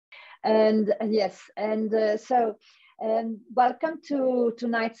And yes, and welcome to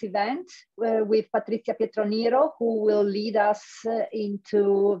tonight's event with Patrizia Pietroniro, who will lead us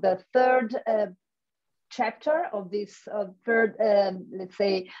into the third chapter of this third, let's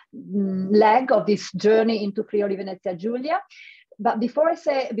say, leg of this journey into Friuli Venezia Giulia. But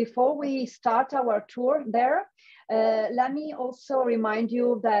before we start our tour there, let me also remind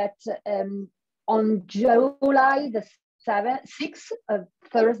you that on July the 6th,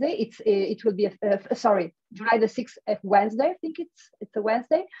 Thursday, it will be July the 6th, Wednesday. I think it's a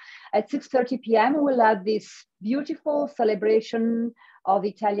Wednesday at 6:30 p.m. We'll have this beautiful celebration of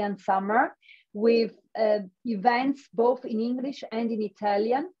Italian summer with events both in English and in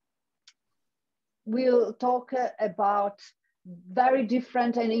Italian. We'll talk about very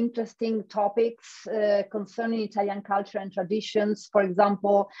different and interesting topics concerning Italian culture and traditions. For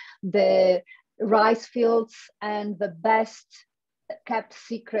example, the rice fields and the best kept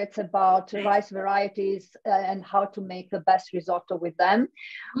secrets about rice varieties and how to make the best risotto with them.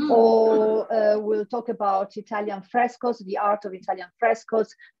 Or we'll talk about Italian frescoes, the art of Italian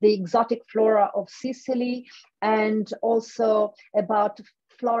frescoes, the exotic flora of Sicily, and also about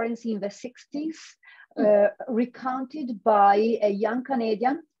Florence in the 60s, recounted by a young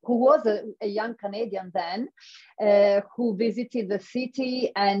Canadian who was a young Canadian then, who visited the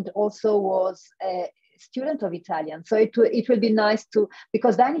city and also was a student of Italian. So it will be nice to,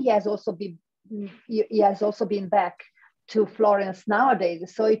 because then he has also been back to Florence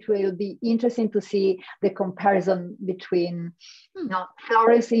nowadays. So it will be interesting to see the comparison between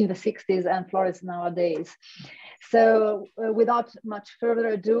Florence in the 60s and Florence nowadays. So without much further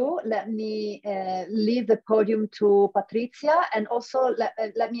ado, let me leave the podium to Patrizia, and also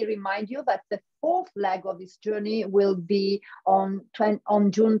let me remind you that the fourth leg of this journey will be on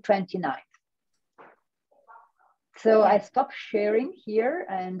June 29th. So I stop sharing here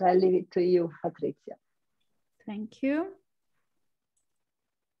and I leave it to you, Patrizia. Thank you.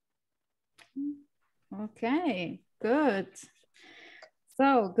 Okay, good.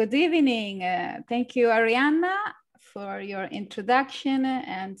 So, good evening. Thank you, Arianna, for your introduction,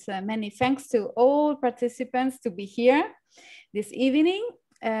 and many thanks to all participants to be here this evening,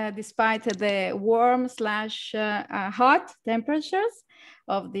 despite the warm / hot temperatures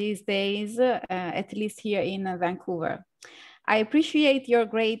of these days, at least here in Vancouver. I appreciate your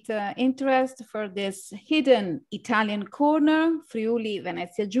great interest for this hidden Italian corner, Friuli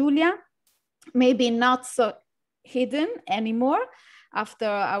Venezia Giulia, maybe not so hidden anymore after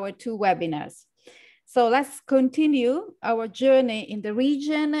our 2 webinars. So let's continue our journey in the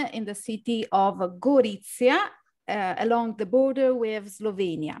region, in the city of Gorizia, along the border with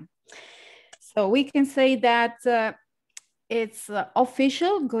Slovenia. So we can say that it's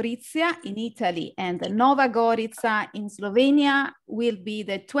official, Gorizia in Italy and Nova Gorica in Slovenia will be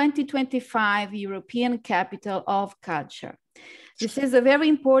the 2025 European Capital of Culture. This is a very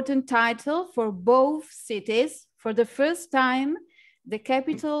important title for both cities. For the first time, the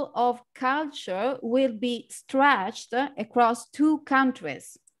capital of culture will be stretched across 2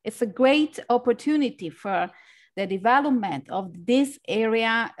 countries. It's a great opportunity for the development of this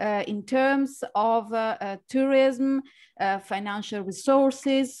area in terms of tourism, financial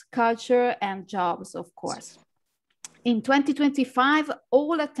resources, culture, and jobs, of course. In 2025,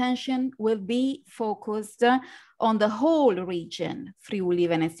 all attention will be focused on the whole region, Friuli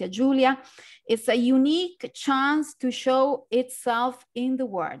Venezia Giulia. It's a unique chance to show itself in the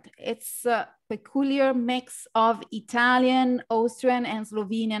world. It's a peculiar mix of Italian, Austrian, and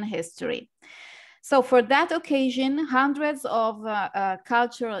Slovenian history. So for that occasion, hundreds of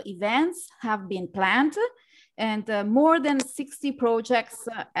cultural events have been planned, and more than 60 projects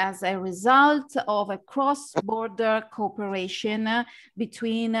as a result of a cross-border cooperation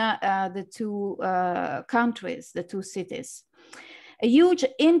between the 2 countries, the 2 cities. A huge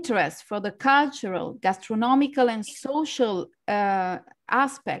interest for the cultural, gastronomical, and social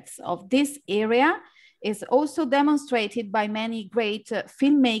aspects of this area is also demonstrated by many great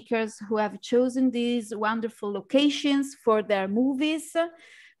filmmakers who have chosen these wonderful locations for their movies.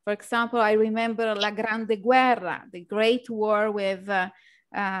 For example, I remember La Grande Guerra, the Great War, with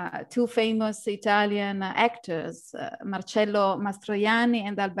 2 famous Italian actors, Marcello Mastroianni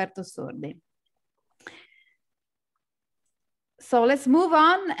and Alberto Sordi. So let's move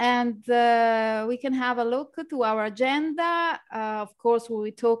on, and we can have a look to our agenda. Of course, we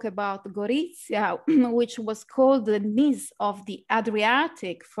will talk about Gorizia, which was called the Nice of the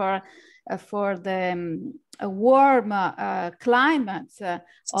Adriatic for the warm climate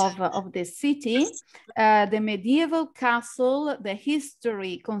of the city, the medieval castle, the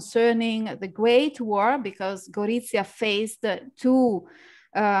history concerning the Great War, because Gorizia faced 2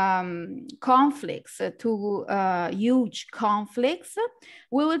 conflicts, two huge conflicts.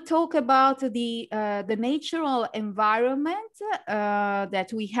 We will talk about the natural environment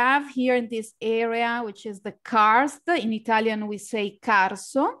that we have here in this area, which is the karst. In Italian, we say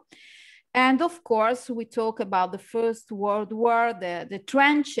carso. And of course, we talk about the First World War, the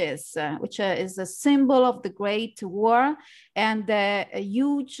trenches, which is a symbol of the Great War, and the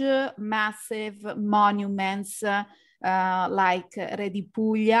huge, massive monuments like Re di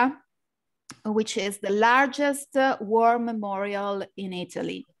Puglia, which is the largest war memorial in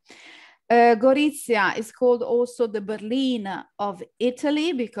Italy. Gorizia is called also the Berlin of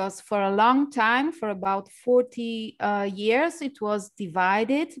Italy because for a long time, for about 40 years, it was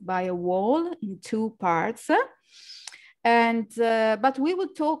divided by a wall in two parts. And but we will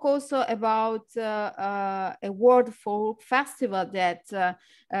talk also about a World Folk Festival that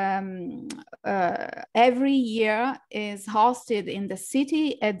every year is hosted in the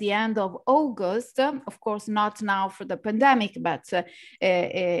city at the end of August. Of course, not now for the pandemic, but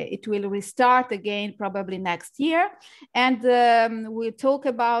it will restart again probably next year. And we'll talk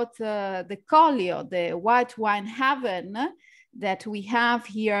about the Collio, the white wine heaven that we have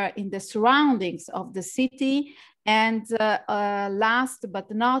here in the surroundings of the city. And last but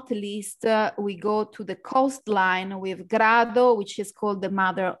not least, we go to the coastline with Grado, which is called the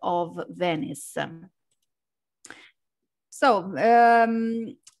mother of Venice. So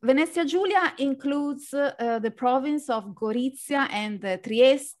Venezia Giulia includes the province of Gorizia and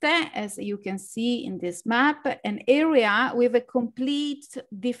Trieste, as you can see in this map, an area with a complete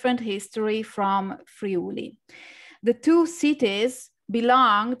different history from Friuli. The two cities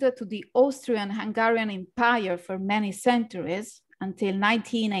belonged to the Austrian-Hungarian Empire for many centuries, until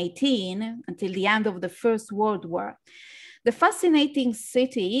 1918, until the end of the First World War. The fascinating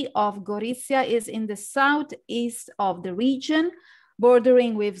city of Gorizia is in the southeast of the region,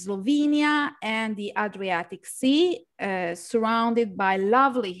 bordering with Slovenia and the Adriatic Sea, surrounded by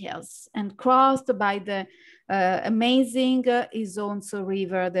lovely hills and crossed by the amazing Isonzo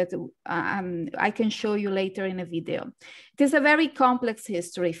River that I can show you later in a video. It is a very complex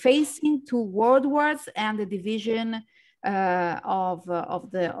history, facing two world wars and the division of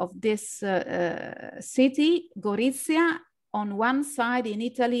this city, Gorizia, on one side in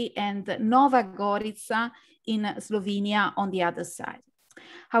Italy and Nova Gorica in Slovenia on the other side.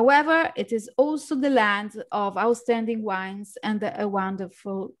 However, it is also the land of outstanding wines and a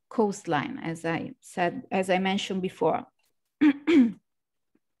wonderful coastline, as I said, as I mentioned before.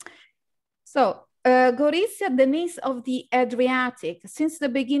 So, Gorizia, the niche of the Adriatic. Since the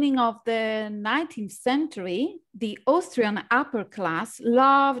beginning of the 19th century, the Austrian upper class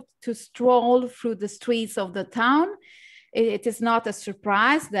loved to stroll through the streets of the town. It is not a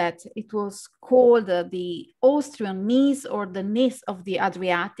surprise that it was called the Austrian niche or the niche of the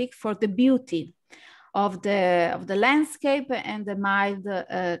Adriatic for the beauty of the landscape and the mild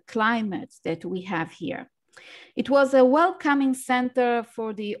climate that we have here. It was a welcoming center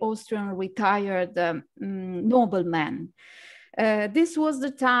for the Austrian retired noblemen. This was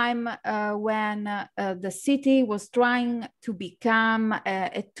the time when the city was trying to become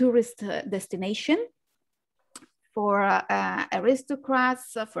a tourist destination for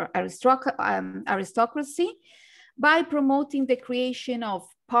aristocrats, for aristocracy, by promoting the creation of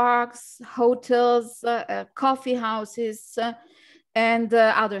parks, hotels, coffee houses, and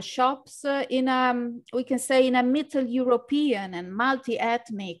other shops in we can say in a Middle European and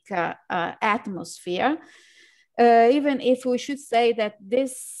multi-ethnic atmosphere. Even if we should say that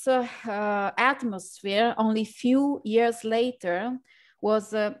this atmosphere only few years later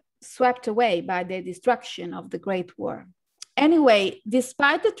was swept away by the destruction of the Great War. Anyway,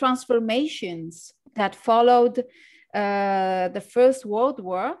 despite the transformations that followed the First World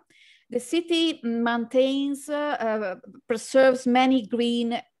War, the city maintains, preserves many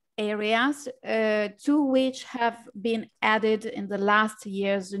green areas to which have been added in the last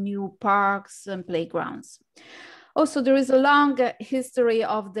years new parks and playgrounds. Also, there is a long history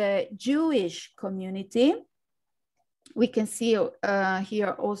of the Jewish community. We can see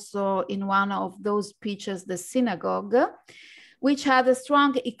here also in one of those pictures the synagogue, which had a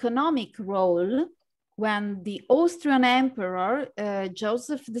strong economic role when the Austrian Emperor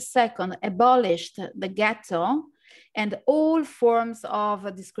Joseph II abolished the ghetto and all forms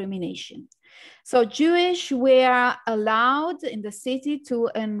of discrimination. So Jewish were allowed in the city to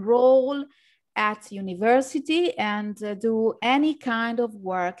enroll at university and do any kind of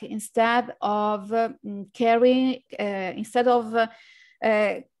work instead of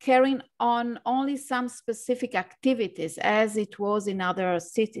carrying on only some specific activities, as it was in other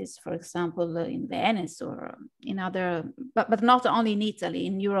cities, for example, in Venice or in other, but not only in Italy,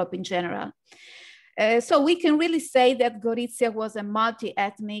 in Europe in general. So we can really say that Gorizia was a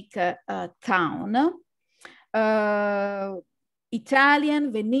multi-ethnic town.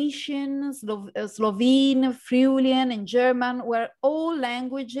 Italian, Venetian, Slovene, Friulian, and German were all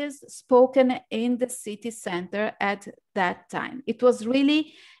languages spoken in the city center at that time. It was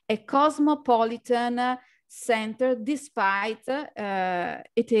really a cosmopolitan center, despite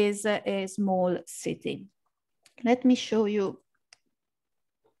it is a small city. Let me show you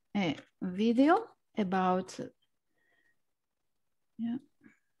a video about, yeah.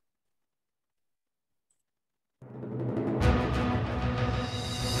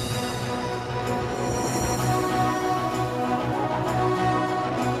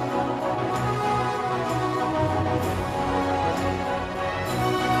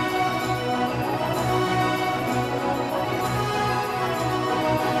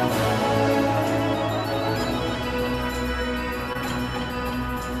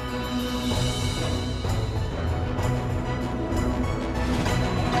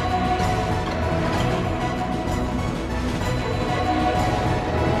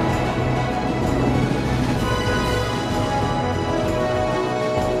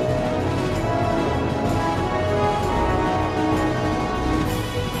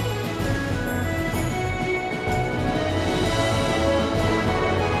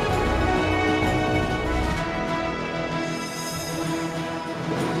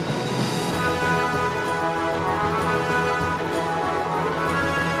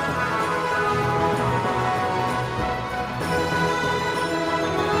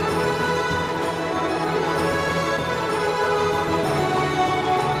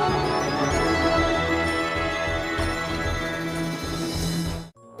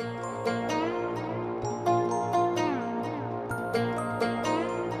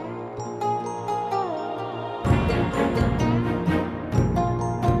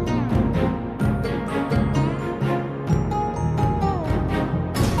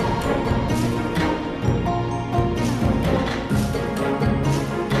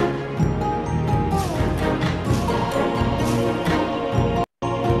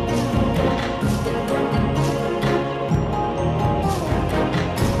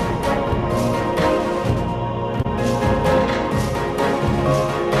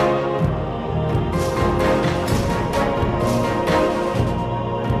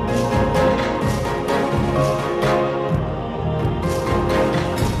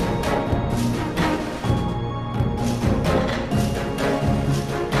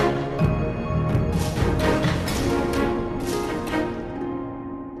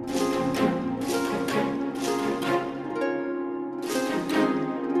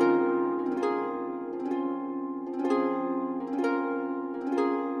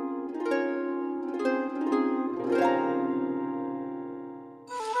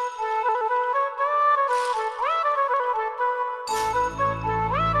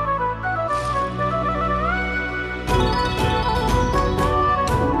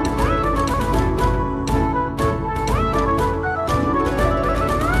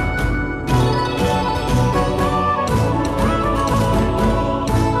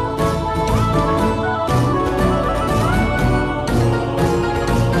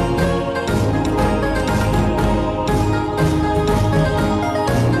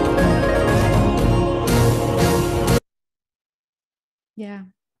 Yeah.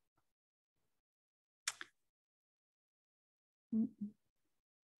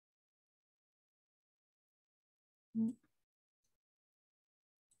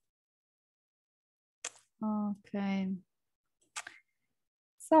 Okay.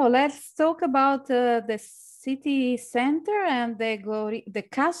 So let's talk about the city center and the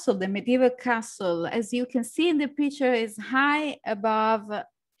castle, the medieval castle. As you can see in the picture, is high above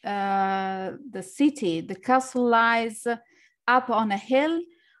the city. The castle lies up on a hill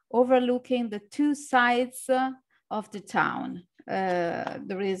overlooking the two sides of the town.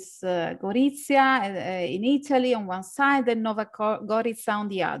 There is Gorizia in Italy on one side and Nova Gorica on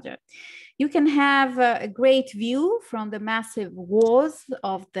the other. You can have a great view from the massive walls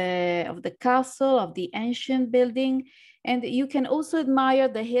of the castle, of the ancient building, and you can also admire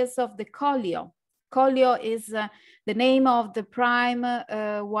the hills of the Collio. Collio is the name of the prime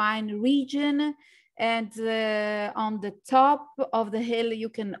wine region, and on the top of the hill you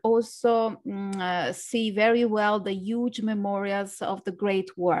can also see very well the huge memorials of the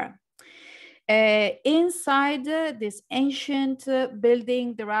Great War. Inside this ancient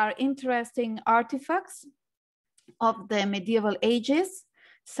building, there are interesting artifacts of the medieval ages.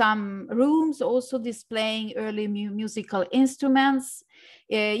 Some rooms also displaying early musical instruments.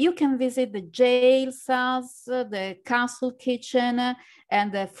 You can visit the jail cells, the castle kitchen,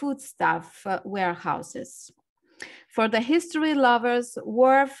 and the foodstuff warehouses. For the history lovers,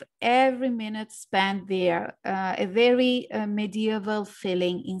 worth every minute spent there, a very medieval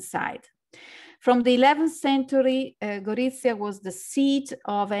feeling inside. From the 11th century, Gorizia was the seat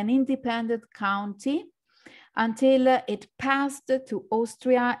of an independent county until it passed to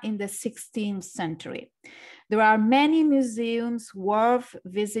Austria in the 16th century. There are many museums worth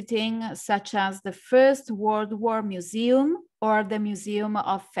visiting, such as the First World War Museum or the Museum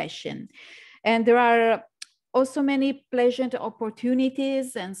of Fashion. And there are also many pleasant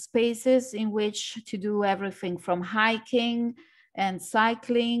opportunities and spaces in which to do everything from hiking and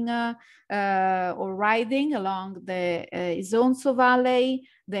cycling or riding along the Isonzo Valley,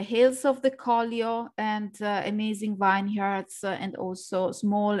 the hills of the Collio, and amazing vineyards and also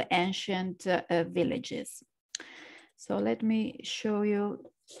small ancient villages. So let me show you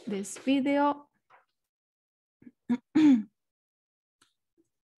this video.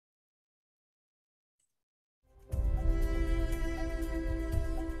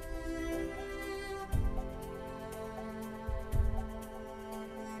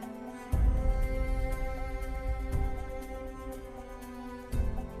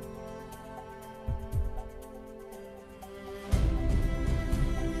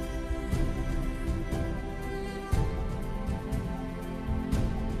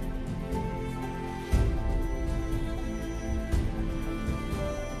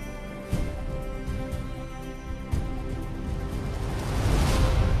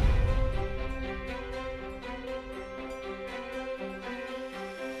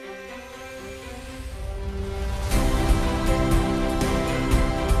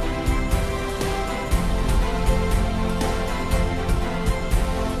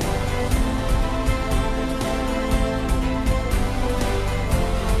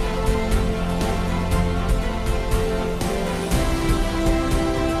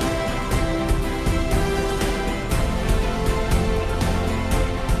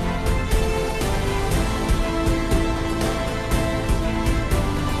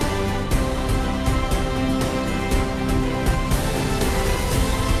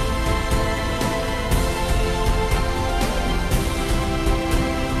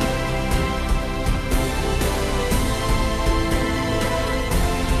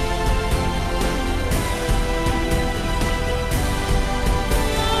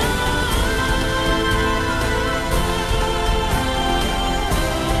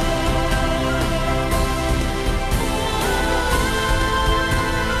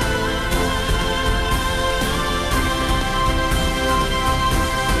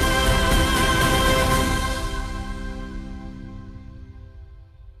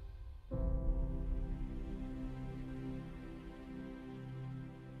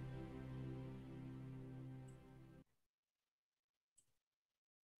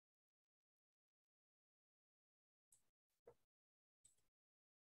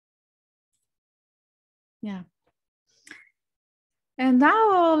 Yeah. And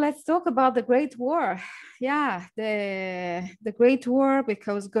now let's talk about the Great War. Yeah, the Great War,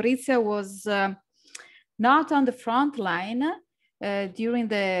 because Gorizia was not on the front line during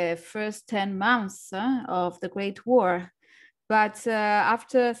the first 10 months of the Great War. But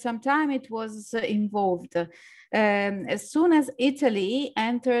after some time, it was involved. As soon as Italy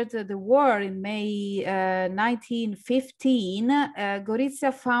entered the war in May 1915,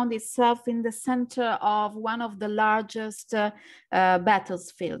 Gorizia found itself in the center of one of the largest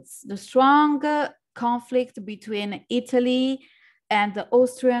battlefields, the strong conflict between Italy and the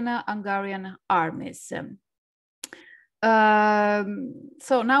Austrian-Hungarian armies.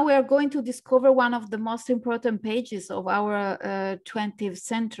 So now we are going to discover one of the most important pages of our 20th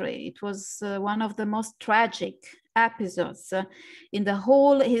century. It was one of the most tragic episodes in the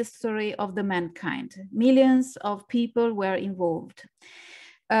whole history of the mankind. Millions of people were involved.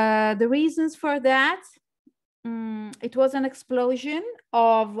 The reasons for that, it was an explosion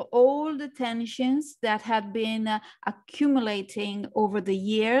of all the tensions that had been accumulating over the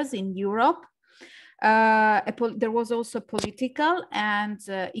years in Europe. There was also political and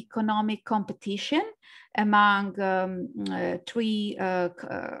economic competition among three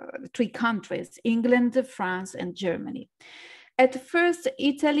countries, England, France, and Germany. At first,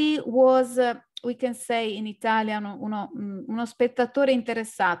 Italy was, we can say in Italian, uno spettatore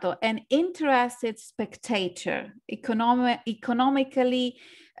interessato, an interested spectator, economically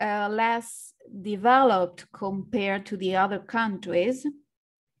less developed compared to the other countries.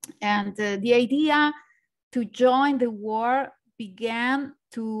 And the idea to join the war began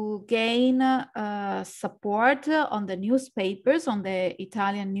to gain support on the newspapers, on the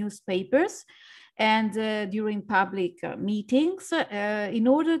Italian newspapers, and during public meetings in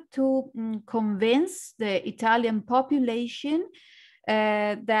order to convince the Italian population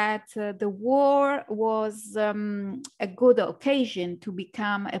that the war was a good occasion to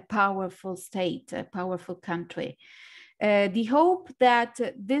become a powerful state, a powerful country. The hope that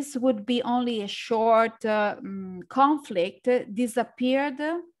this would be only a short conflict disappeared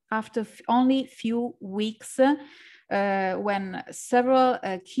after only few weeks when several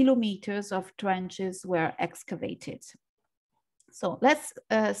kilometers of trenches were excavated. So let's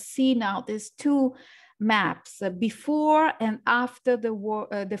see now these two maps before and after the war,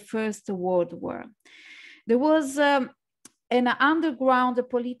 the First World War. There was an underground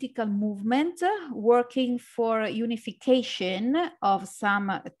political movement working for unification of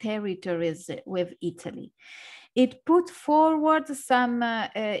some territories with Italy. It put forward some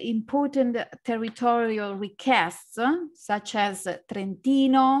important territorial requests, such as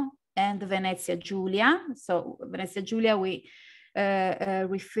Trentino and Venezia Giulia. So Venezia Giulia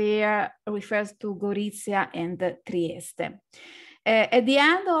refers to Gorizia and Trieste. At the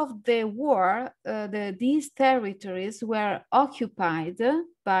end of the war, these territories were occupied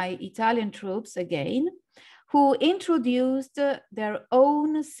by Italian troops again, who introduced their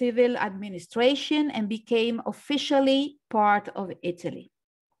own civil administration and became officially part of Italy.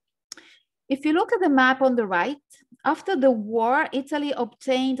 If you look at the map on the right, after the war, Italy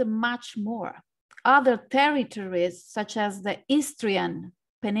obtained much more. Other territories, such as the Istrian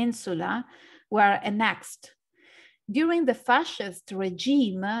Peninsula, were annexed. During the fascist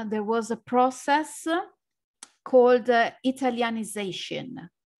regime, there was a process called Italianization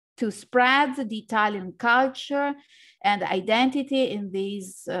to spread the Italian culture and identity in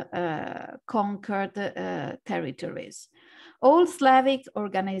these conquered territories. All Slavic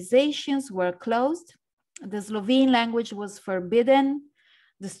organizations were closed. The Slovene language was forbidden.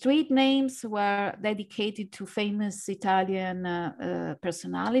 The street names were dedicated to famous Italian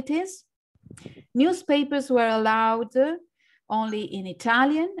personalities. Newspapers were allowed only in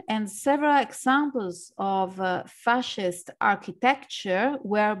Italian, and several examples of fascist architecture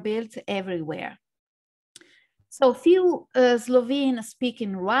were built everywhere. So few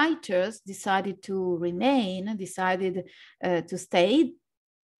Slovene-speaking writers decided to remain, decided to stay,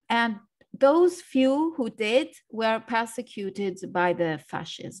 and those few who did were persecuted by the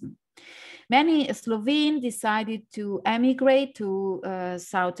fascism. Many Slovenes decided to emigrate to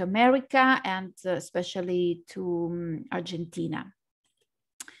South America and especially to Argentina.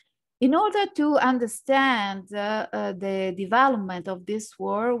 In order to understand the development of this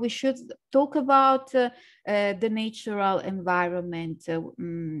war, we should talk about the natural environment.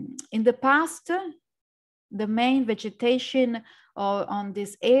 In the past, the main vegetation on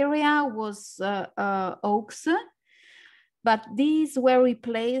this area was oaks, but these were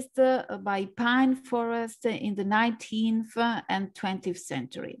replaced by pine forest in the 19th and 20th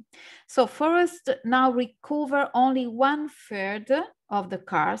century. So forests now recover only 1/3 of the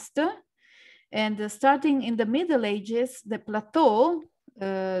karst, and starting in the Middle Ages, the plateau,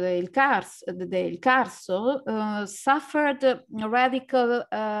 il Carso, suffered radical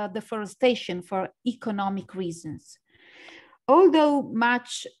deforestation for economic reasons. Although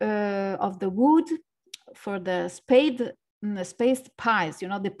much of the wood for the spaced piles, you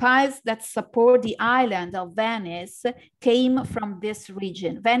know, the piles that support the island of Venice came from this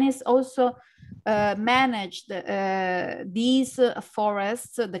region. Venice also managed these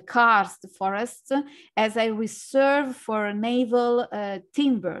forests, the karst forests, as a reserve for naval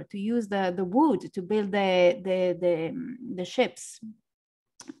timber, to use the wood to build the ships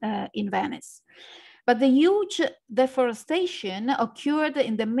in Venice. But the huge deforestation occurred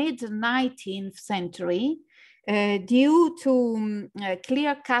in the mid-19th century due to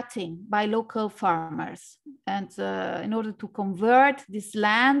clear cutting by local farmers, and in order to convert this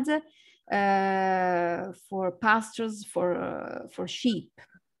land for pastures for sheep.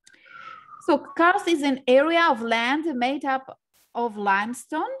 So karst is an area of land made up of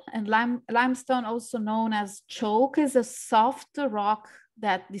limestone, and limestone, also known as chalk, is a soft rock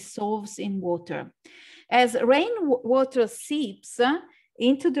that dissolves in water. As rainwater seeps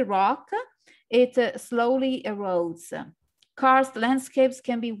into the rock, it slowly erodes. Karst landscapes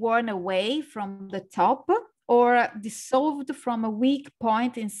can be worn away from the top or dissolved from a weak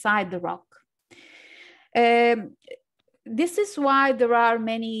point inside the rock. This is why there are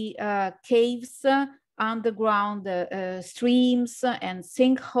many caves, underground streams, and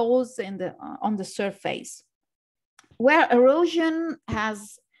sinkholes on the surface. Where erosion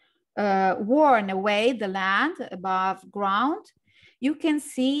has worn away the land above ground, you can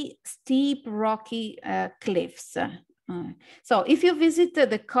see steep rocky cliffs. So if you visit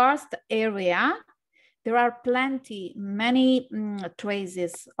the karst area, there are many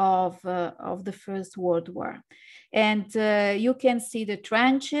traces of the First World War. And you can see the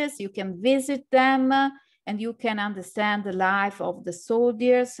trenches, you can visit them, and you can understand the life of the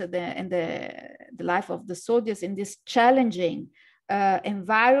soldiers the life of the soldiers in this challenging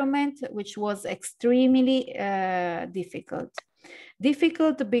environment, which was extremely difficult.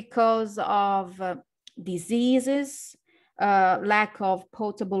 Difficult because of diseases, lack of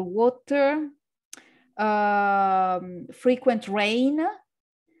potable water, frequent rain,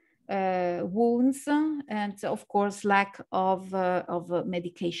 wounds, and of course lack of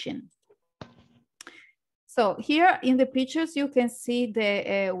medication. So here in the pictures you can see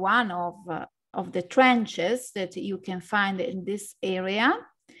the one of the trenches that you can find in this area.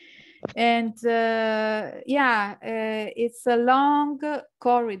 And it's a long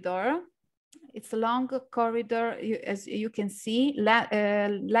corridor. It's a long corridor, as you can see,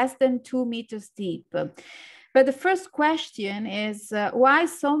 less than 2 meters deep. But the first question is, why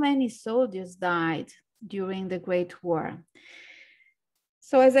so many soldiers died during the Great War?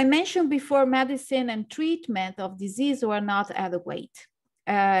 So as I mentioned before, medicine and treatment of disease were not adequate.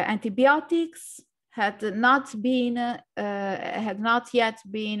 Antibiotics had not yet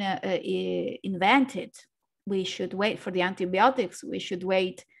been invented. We should wait for the antibiotics. We should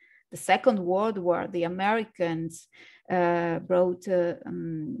wait the Second World War. The Americans brought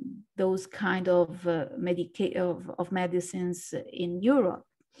those kind of medicines in Europe.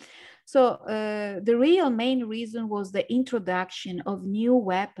 So the real main reason was the introduction of new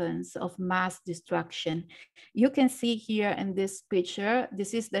weapons of mass destruction. You can see here in this picture,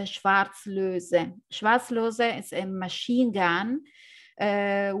 this is the Schwarzlose. Schwarzlose is a machine gun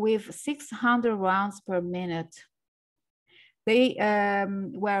with 600 rounds per minute. They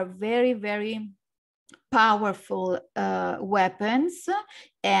were very, very powerful weapons,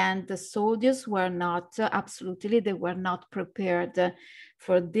 and the soldiers were not, they were not prepared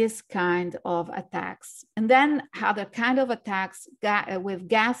for this kind of attacks. And then other kind of attacks with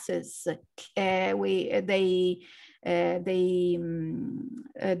gases, they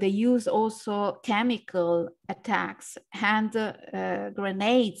use also chemical attacks, hand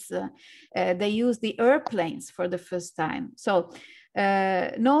grenades. They use the airplanes for the first time. So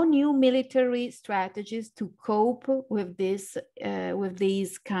no new military strategies to cope with this, with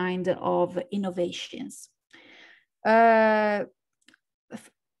these kind of innovations.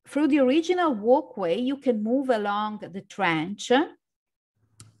 Through the original walkway, you can move along the trench.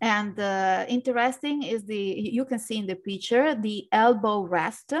 And interesting is you can see in the picture, the elbow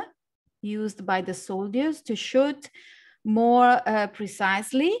rest used by the soldiers to shoot more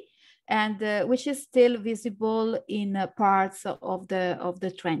precisely, and which is still visible in parts of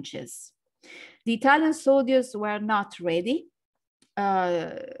the trenches. The Italian soldiers were not ready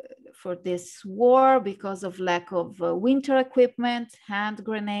for this war because of lack of winter equipment, hand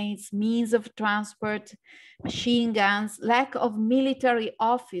grenades, means of transport, machine guns, lack of military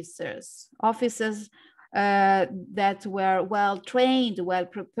officers that were well trained, well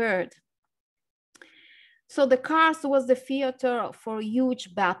prepared. So the karst was the theater for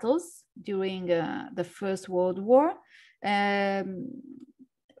huge battles during the First World War.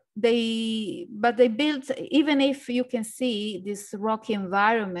 But they built, even if you can see this rocky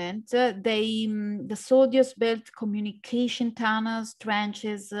environment, the soldiers built communication tunnels,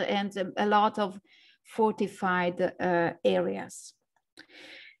 trenches, and a lot of fortified areas.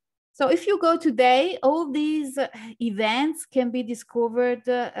 So if you go today, all these events can be discovered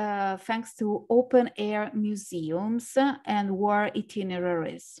thanks to open air museums and war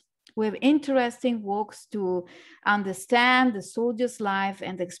itineraries, with interesting walks to understand the soldiers' life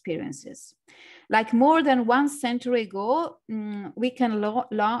and experiences. Like more than 1 century ago, we can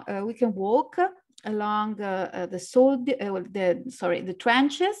walk along the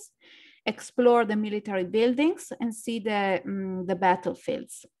trenches, explore the military buildings, and see the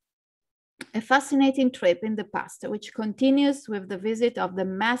battlefields. A fascinating trip in the past, which continues with the visit of the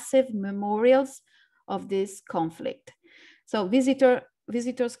massive memorials of this conflict. So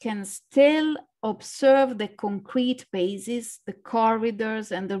visitors can still observe the concrete bases, the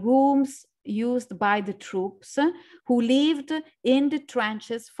corridors, and the rooms used by the troops who lived in the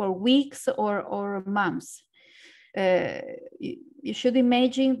trenches for weeks or months. You should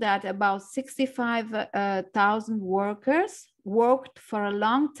imagine that about 65,000 workers worked for a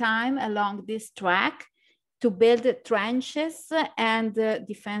long time along this track to build trenches and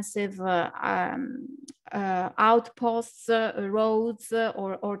defensive outposts, roads,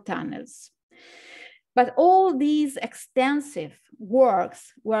 or tunnels. But all these extensive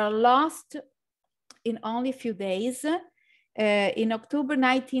works were lost in only a few days. In October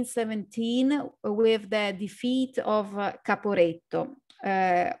 1917, with the defeat of Caporetto,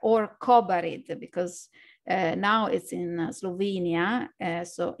 or Kobarid, because now it's in Slovenia,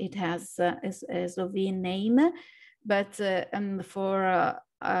 so it has a Slovene name. But for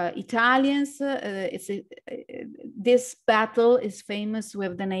Italians, this battle is famous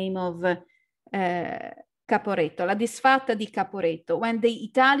with the name of Caporetto, la disfatta di Caporetto, when the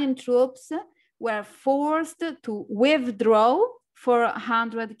Italian troops were forced to withdraw for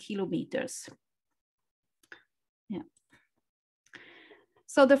 100 kilometers. Yeah.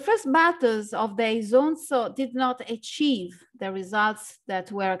 So the first battles of the Isonzo did not achieve the results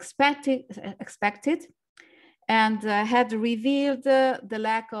that were expected, and had revealed the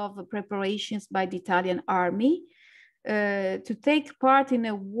lack of preparations by the Italian army to take part in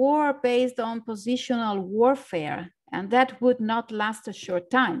a war based on positional warfare, and that would not last a short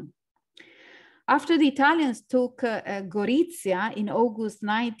time. After the Italians took Gorizia in August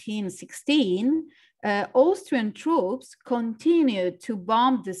 1916, Austrian troops continued to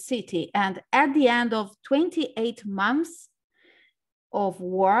bomb the city, and at the end of 28 months of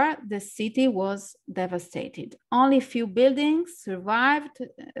war, the city was devastated. Only a few buildings survived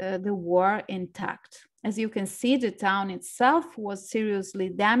the war intact. As you can see, the town itself was seriously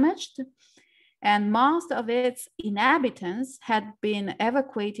damaged, and most of its inhabitants had been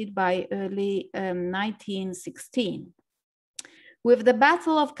evacuated by early 1916. With the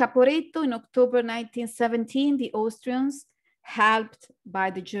Battle of Caporetto in October 1917, the Austrians, helped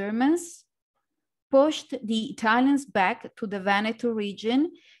by the Germans, pushed the Italians back to the Veneto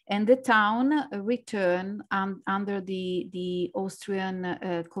region, and the town returned under the Austrian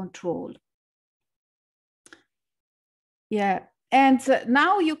control. Yeah. And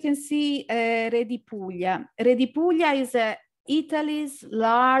now you can see Re di Puglia. Re di Puglia is Italy's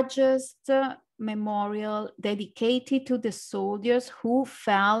largest memorial dedicated to the soldiers who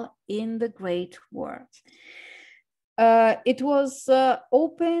fell in the Great War. It was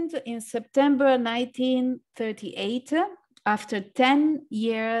opened in September 1938 after 10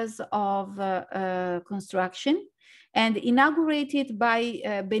 years of construction, and inaugurated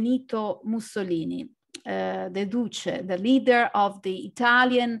by Benito Mussolini, the Duce, the leader of the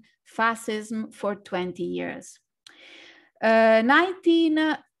Italian fascism for 20 years.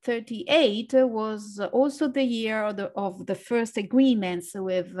 1938 was also the year of the first agreements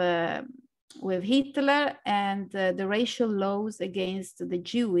with Hitler and the racial laws against the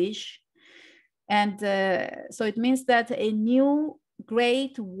Jewish. And so it means that a new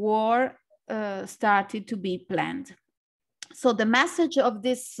great war started to be planned. So the message of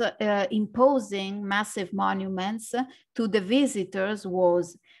this imposing massive monuments to the visitors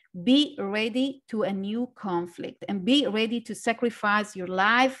was: be ready to a new conflict and be ready to sacrifice your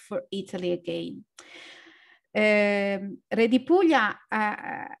life for Italy again. Re di Puglia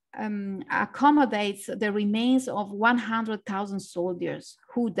accommodates the remains of 100,000 soldiers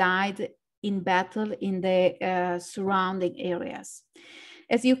who died in battle in the surrounding areas.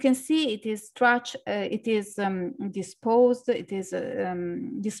 As you can see, it is disposed, it is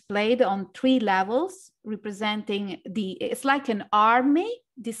displayed on 3 levels, representing it's like an army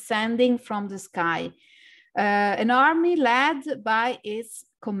descending from the sky. An army led by its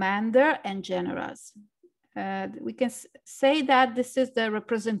commander and generals. We can say that this is the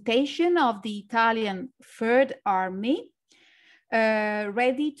representation of the Italian Third Army,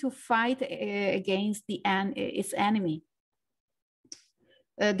 ready to fight against its enemy.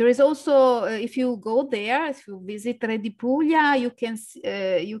 There is also, if you go there, if you visit Re di Puglia, you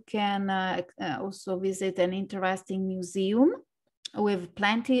can also visit an interesting museum with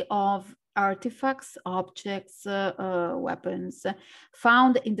plenty of artifacts, objects, weapons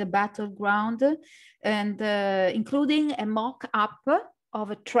found in the battleground, and including a mock-up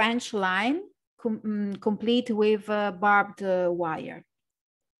of a trench line complete with barbed wire.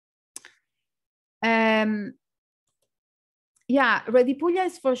 Yeah, Re di Puglia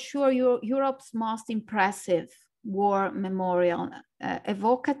is for sure Europe's most impressive war memorial,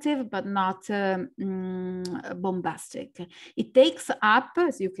 evocative but not bombastic. It takes up,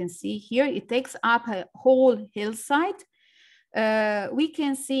 as you can see here, it takes up a whole hillside. We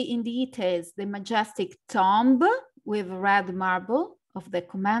can see in details the majestic tomb with red marble of the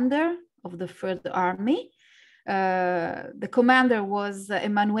commander of the Third Army. The commander was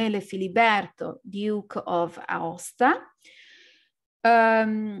Emanuele Filiberto, Duke of Aosta.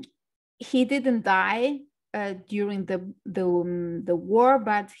 He didn't die during the war,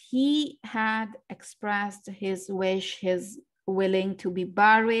 but he had expressed his wish, his willing to be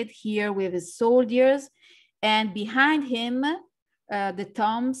buried here with his soldiers, and behind him the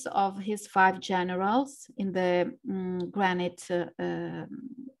tombs of his 5 generals in the granite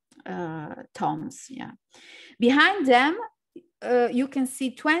tombs. Yeah, behind them you can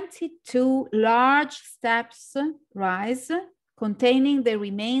see 22 large steps rise, containing the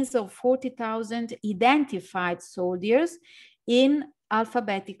remains of 40,000 identified soldiers in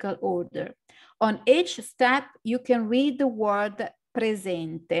alphabetical order. On each step, you can read the word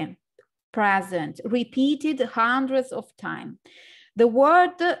presente, present, repeated hundreds of times. The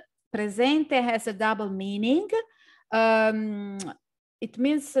word presente has a double meaning. It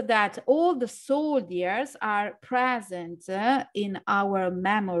means that all the soldiers are present in our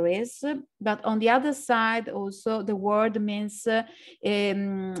memories, but on the other side also the word means the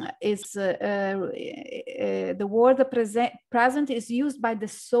word present is used by the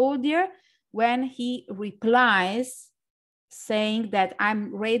soldier when he replies saying that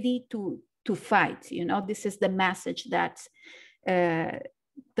I'm ready to fight. You know, this is the message that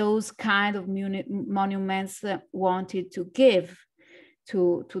those kind of monuments wanted to give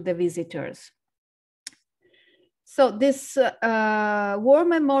to the visitors. So this war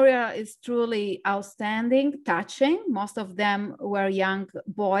memorial is truly outstanding, touching. Most of them were young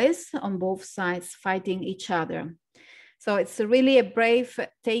boys on both sides fighting each other. So it's really a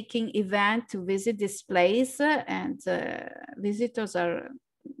breathtaking event to visit this place, and visitors are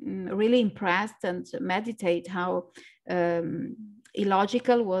really impressed and meditate how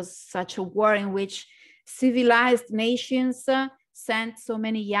illogical was such a war in which civilized nations sent so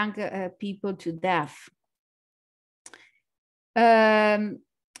many young people to death. And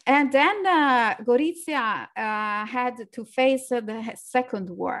then Gorizia had to face the second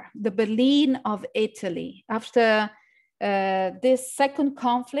war, the Berlin of Italy. After this second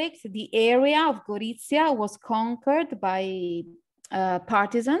conflict, the area of Gorizia was conquered by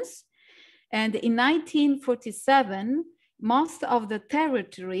partisans. And in 1947, most of the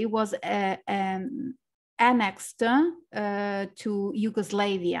territory was annexed to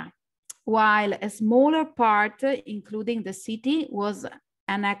Yugoslavia, while a smaller part, including the city, was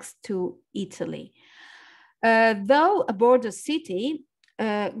annexed to Italy. Though a border city,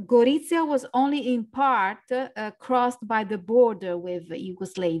 Gorizia was only in part crossed by the border with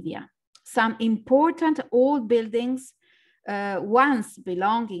Yugoslavia. Some important old buildings once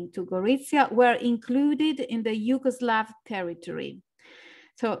belonging to Gorizia were included in the Yugoslav territory.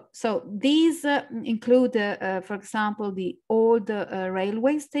 So these include, for example, the old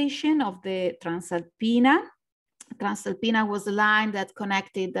railway station of the Transalpina. Transalpina was a line that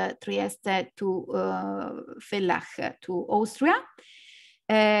connected Trieste to Villach, to Austria,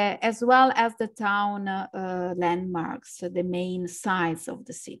 as well as the town landmarks, the main sites of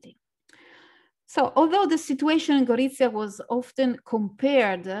the city. So although the situation in Gorizia was often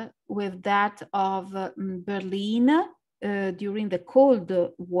compared with that of Berlin during the Cold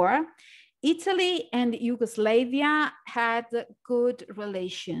War, Italy and Yugoslavia had good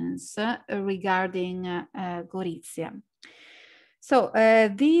relations regarding Gorizia. So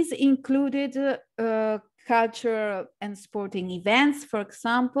these included cultural and sporting events, for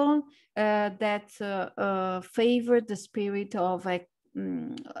example, that favored the spirit of a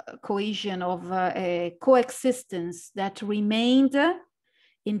cohesion, of a coexistence that remained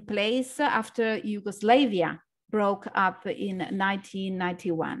in place after Yugoslavia broke up in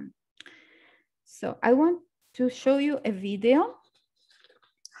 1991. So I want to show you a video,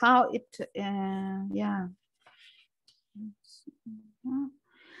 how it,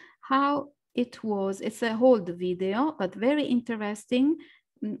 how it was. It's a old video, but very interesting.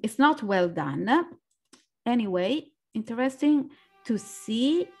 It's not well done. Anyway, interesting to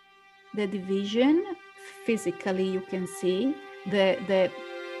see the division physically. You can see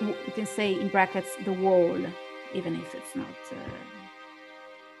you can say in brackets, the wall, even if it's not.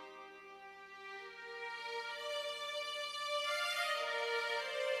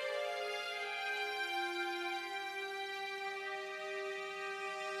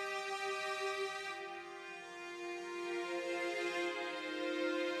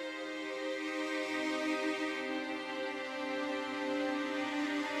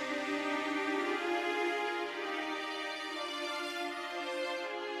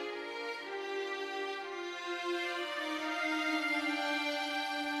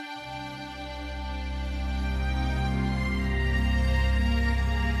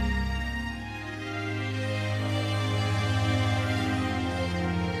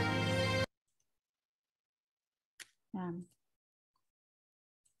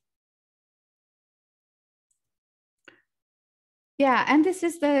 Yeah, and this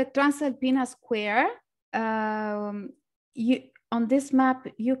is the Transalpina Square. On this map,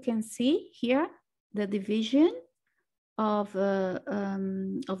 you can see here the division of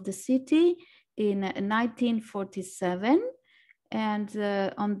the city in 1947. And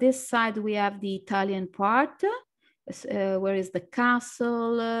on this side, we have the Italian part, where is the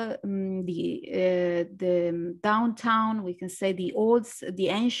castle, the downtown, we can say the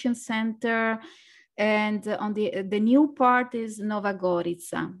ancient center. And on the new part is Nova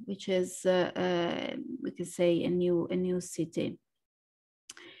Gorica, which is, we can say, a new city.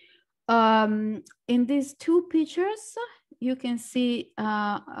 In these two pictures, you can see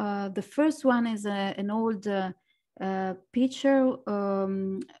the first one is an old picture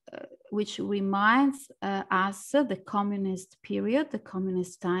which reminds us the communist period, the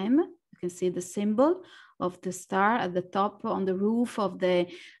communist time. You can see the symbol of the star at the top on the roof of the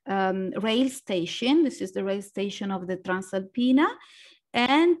rail station. This is the rail station of the Transalpina.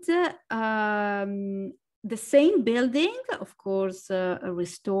 And the same building, of course,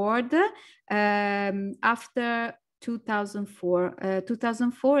 restored after 2004.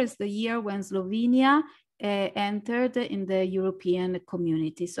 2004 is the year when Slovenia entered in the European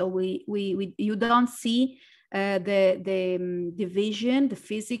community. So you don't see the division, the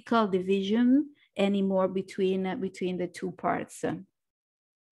physical division anymore between the two parts.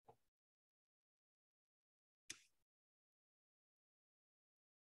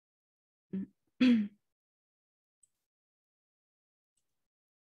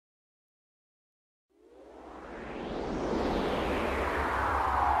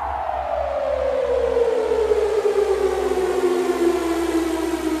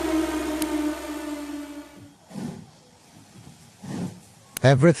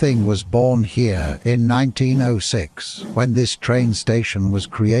 Everything was born here in 1906, when this train station was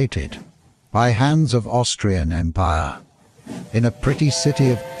created by hands of Austrian Empire in a pretty city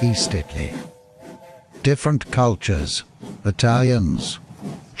of East Italy. Different cultures, Italians,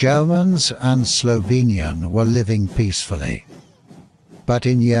 Germans and Slovenian, were living peacefully. But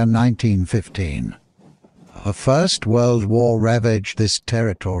in year 1915, a First World War ravaged this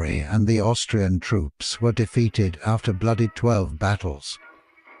territory and the Austrian troops were defeated after bloody 12 battles.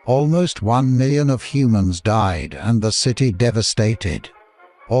 Almost 1 million of humans died and the city devastated.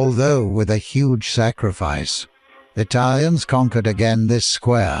 Although with a huge sacrifice, Italians conquered again this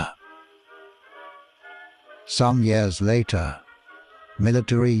square. Some years later,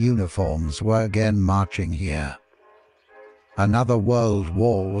 military uniforms were again marching here. Another world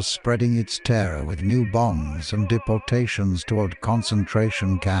war was spreading its terror with new bombs and deportations toward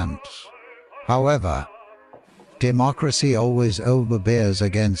concentration camps. However, democracy always overbears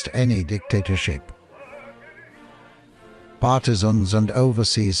against any dictatorship. Partisans and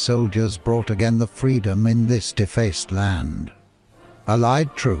overseas soldiers brought again the freedom in this defaced land.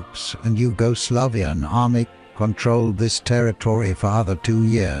 Allied troops and Yugoslavian army controlled this territory for other 2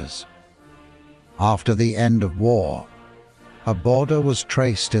 years. After the end of war, a border was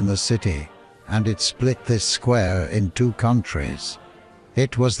traced in the city, and it split this square in 2 countries.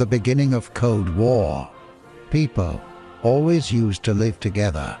 It was the beginning of Cold War. People, always used to live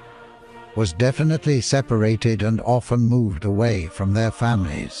together, was definitely separated and often moved away from their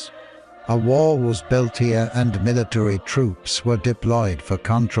families. A wall was built here and military troops were deployed for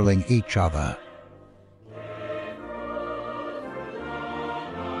controlling each other.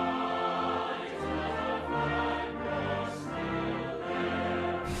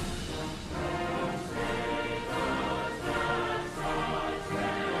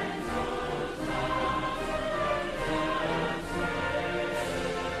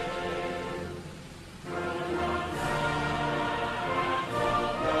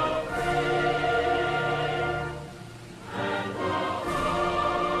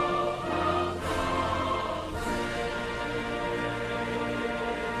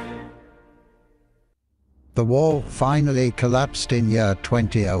 The wall finally collapsed in year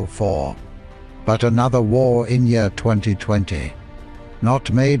 2004, but another war in year 2020,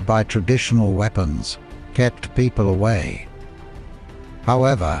 not made by traditional weapons, kept people away.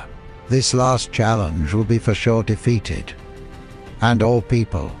 However, this last challenge will be for sure defeated, and all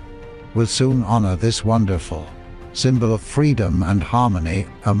people will soon honor this wonderful symbol of freedom and harmony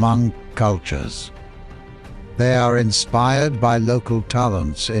among cultures. They are inspired by local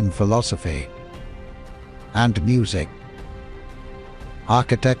talents in philosophy and music,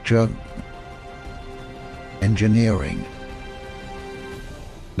 architecture, engineering,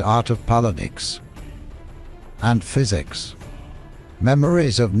 the art of politics, and physics.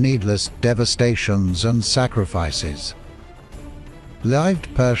 Memories of needless devastations and sacrifices,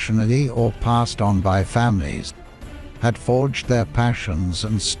 lived personally or passed on by families. had forged their passions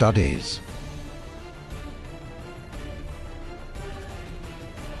and studies.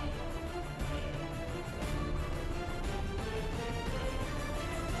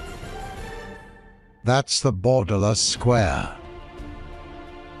 That's the borderless square.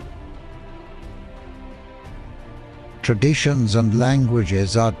 Traditions and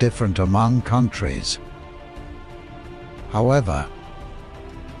languages are different among countries. However,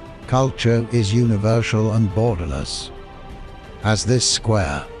 culture is universal and borderless, as this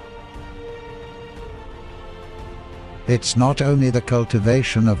square. It's not only the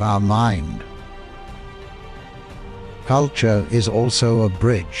cultivation of our mind. Culture is also a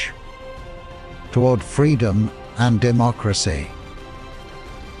bridge toward freedom and democracy.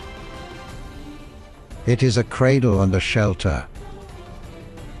 It is a cradle and a shelter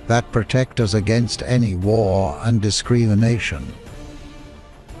that protect us against any war and discrimination.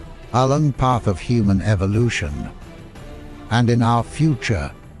 A long path of human evolution, and in our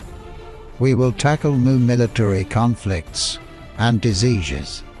future, we will tackle new military conflicts and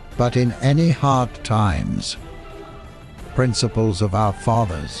diseases, but in any hard times, principles of our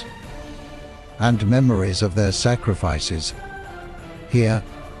fathers and memories of their sacrifices, here,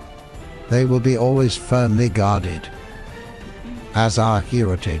 they will be always firmly guarded as our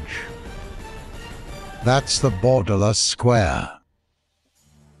heritage. That's the borderless square.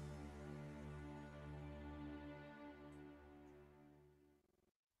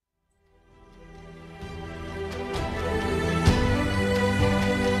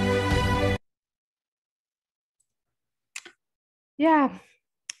 Yeah.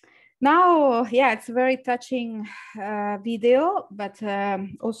 Now, yeah, it's a very touching video, but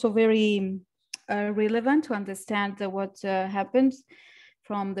also very relevant to understand what happened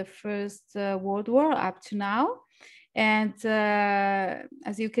from the First World War up to now. And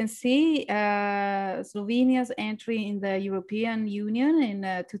as you can see, Slovenia's entry in the European Union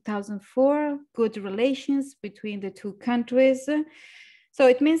in 2004, good relations between the two countries. So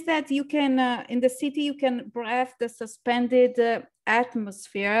it means that you can, in the city, you can breathe the suspended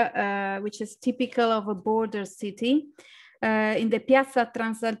atmosphere, which is typical of a border city. In the Piazza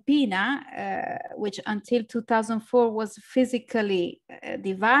Transalpina, which until 2004 was physically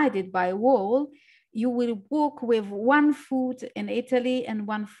divided by a wall, you will walk with one foot in Italy and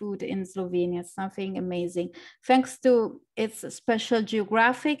one foot in Slovenia, something amazing. Thanks to its special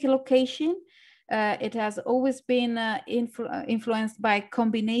geographic location, it has always been influenced by a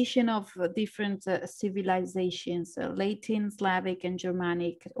combination of different civilizations, Latin, Slavic, and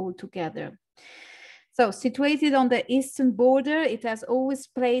Germanic all together. So situated on the eastern border, it has always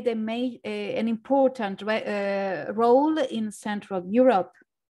played an important role in Central Europe.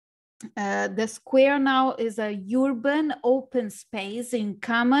 The square now is a urban open space in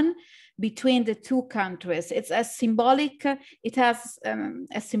common between the two countries. It's a symbolic, it has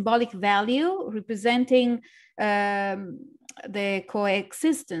a symbolic value representing the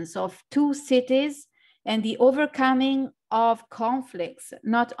coexistence of two cities and the overcoming of conflicts,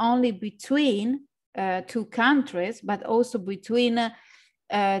 not only between two countries, but also between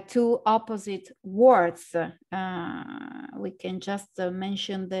two opposite worlds. We can just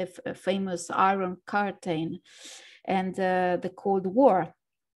mention the famous Iron Curtain and the Cold War.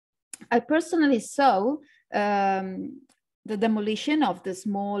 I personally saw the demolition of the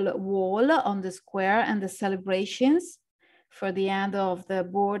small wall on the square and the celebrations for the end of the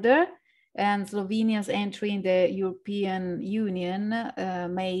border and Slovenia's entry in the European Union,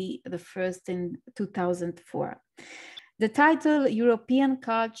 May the 1st in 2004. The title European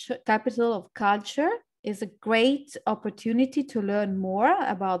Capital of Culture is a great opportunity to learn more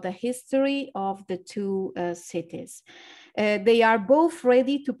about the history of the two cities. They are both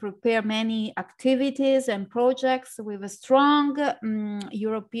ready to prepare many activities and projects with a strong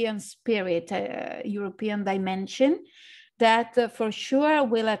European spirit, European dimension that for sure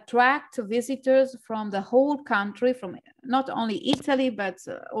will attract visitors from the whole country, from not only Italy, but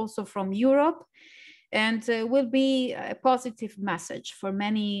also from Europe, and will be a positive message for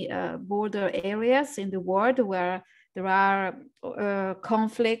many border areas in the world where there are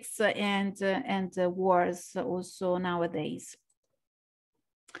conflicts and wars also nowadays.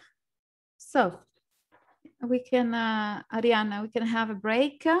 So we can, Arianna, we can have a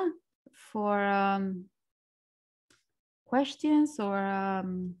break for questions or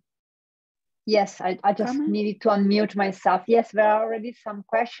Yes, I just needed to unmute myself. Yes, there are already some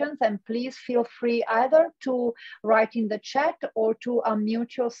questions, and please feel free either to write in the chat or to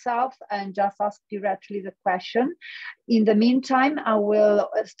unmute yourself and just ask directly the question. In the meantime, I will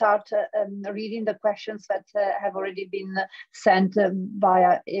start reading the questions that have already been sent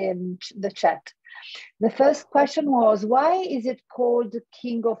via the chat. The first question was, why is it called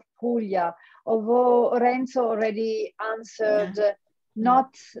King of Puglia? Although Renzo already answered,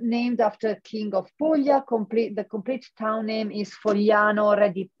 not named after King of Puglia. The complete town name is Fogliano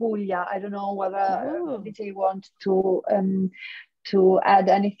Re di Puglia. I don't know whether you want to add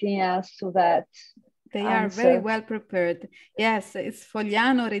anything else to that. They are very well prepared. Yes, it's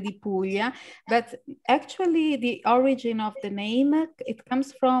Fogliano Re di Puglia, but actually the origin of the name, it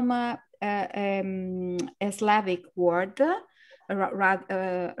comes from a Slavic word,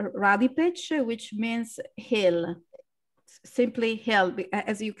 radipec, which means hill. Simply hill.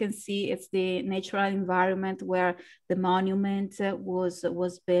 As you can see, it's the natural environment where the monument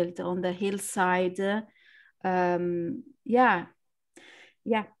was built on the hillside.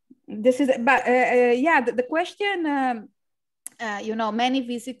 This is, but the question, you know, many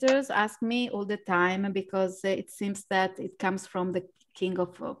visitors ask me all the time because it seems that it comes from the King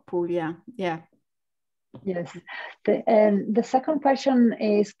of Puglia. Yeah. Yes. The second question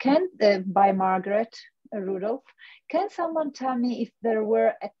is, by Margaret Rudolph, can someone tell me if there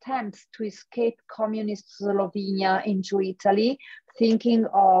were attempts to escape communist Slovenia into Italy, thinking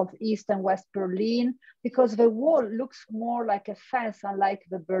of East and West Berlin? Because the wall looks more like a fence, unlike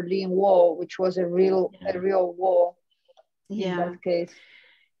the Berlin Wall, which was a real wall in that case.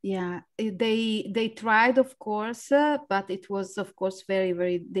 Yeah, they tried, of course, but it was, of course, very,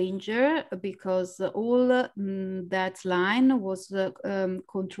 very dangerous because all that line was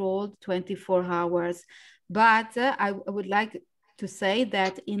controlled 24 hours. But I would like to say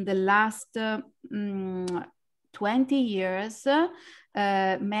that in the last 20 years,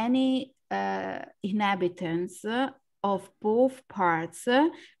 many inhabitants of both parts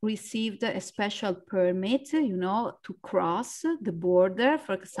received a special permit, you know, to cross the border.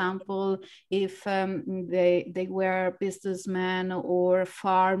 For example, if they were businessmen or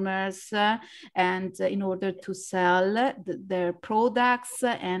farmers, and in order to sell their products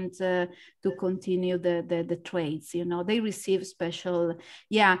and to continue the trades, you know, they receive special,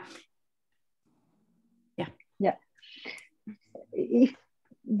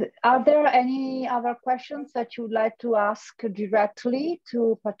 Are there any other questions that you would like to ask directly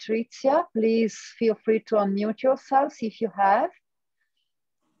to Patrizia? Please feel free to unmute yourselves if you have.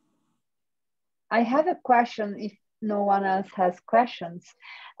 I have a question if no one else has questions.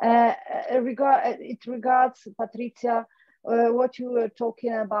 It regards, Patrizia, what you were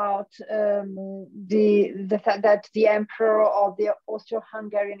talking about, the fact that the emperor of the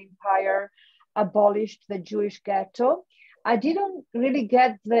Austro-Hungarian Empire abolished the Jewish ghetto. I didn't really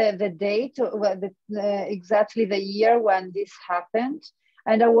get the date, exactly the year when this happened.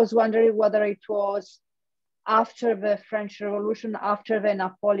 And I was wondering whether it was after the French Revolution, after the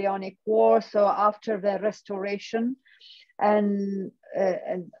Napoleonic War, so after the Restoration,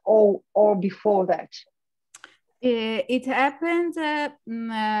 or before that. It happened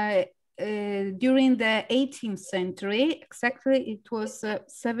during the 18th century. Exactly, it was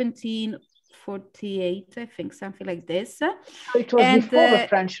 1748, I think, something like this. So it was before the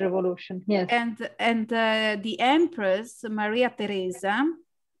French Revolution, yes. And the Empress Maria Theresa,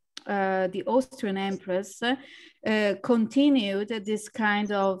 the Austrian Empress, continued this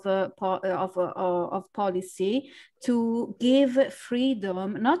kind of policy to give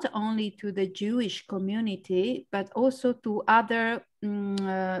freedom not only to the Jewish community but also to other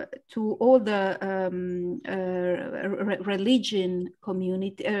to all the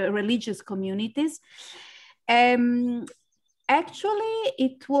religious communities. Actually,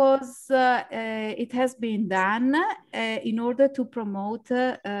 it has been done in order to promote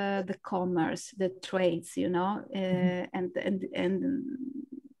the commerce, the trades, you know,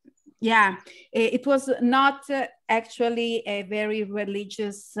 it was not actually a very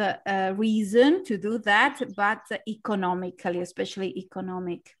religious reason to do that, but economically, especially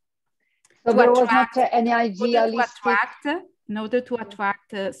economic. So there was not any idealistic... In order to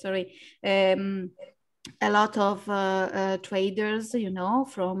attract, a lot of traders, you know,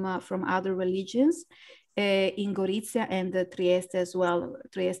 from other religions in Gorizia and Trieste as well.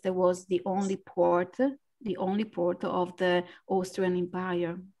 Trieste was the only port of the Austrian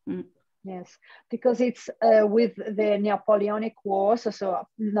Empire. Yes, because it's with the Napoleonic Wars. So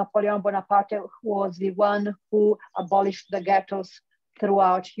Napoleon Bonaparte was the one who abolished the ghettos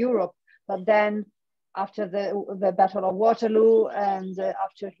throughout Europe. But then after the Battle of Waterloo, and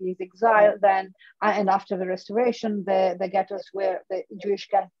after his exile, then and after the Restoration, the Jewish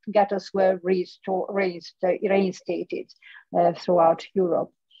ghettos were reinstated throughout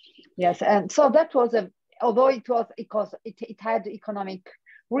Europe. Yes, and so that was although it was because it had economic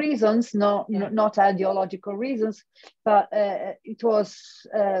reasons, not ideological reasons, but it was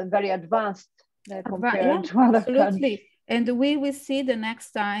very advanced compared to other countries. And we will see the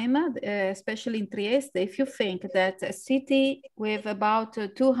next time, especially in Trieste, if you think that a city with about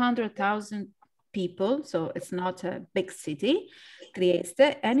 200,000 people, so it's not a big city,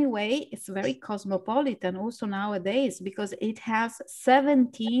 Trieste, anyway, it's very cosmopolitan also nowadays, because it has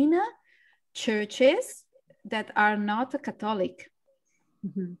 17 churches that are not Catholic.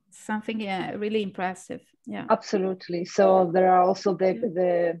 Mm-hmm. Something really impressive. Yeah, absolutely. So there are also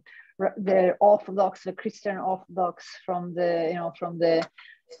the Orthodox, the Christian Orthodox from the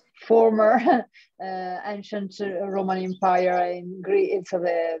former ancient Roman Empire in Greece, so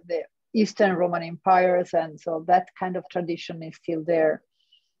the Eastern Roman empires, and so that kind of tradition is still there.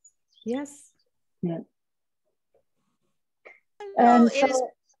 Yes. Yeah. No, and so,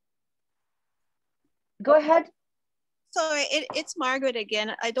 go ahead. Sorry, it's Margaret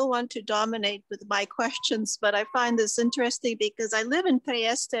again. I don't want to dominate with my questions, but I find this interesting because I live in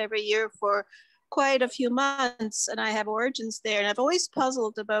Trieste every year for quite a few months, and I have origins there. And I've always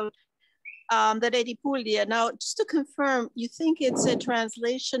puzzled about the Re di Puglia. Now, just to confirm, you think it's a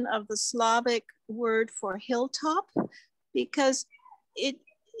translation of the Slavic word for hilltop? Because it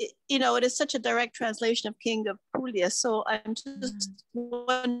is such a direct translation of King of Puglia. So I'm just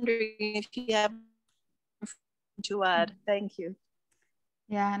wondering if you have to add. Thank you.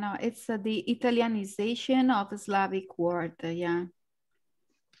 Yeah, no, it's the Italianization of the Slavic word.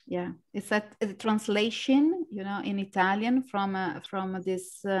 Yeah, it's a translation, in Italian from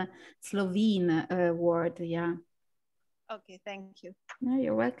this Slovene word. Yeah. Okay, thank you. No,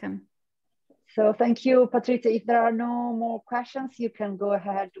 you're welcome. So thank you, Patrizia. If there are no more questions, you can go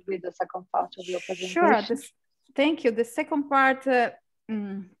ahead with the second part of your presentation. Sure. Thank you. The second part,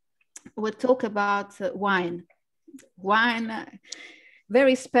 we'll talk about wine.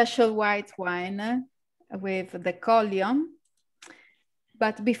 Very special white wine with the Collio.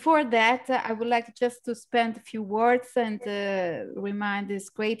 But before that, I would like just to spend a few words and remind this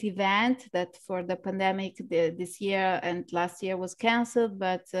great event that for the pandemic this year and last year was canceled,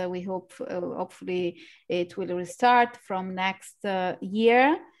 but we hope hopefully it will restart from next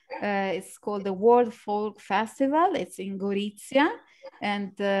year. It's called the World Folk Festival. It's in Gorizia.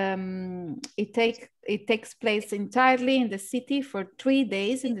 And it takes place entirely in the city for 3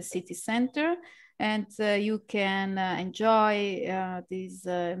 days in the city center, and you can enjoy these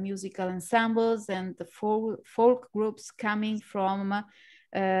musical ensembles and the folk groups coming from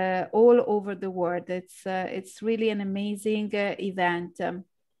all over the world. It's really an amazing event.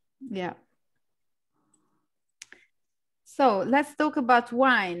 Yeah. So let's talk about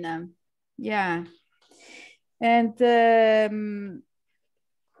wine. Yeah. And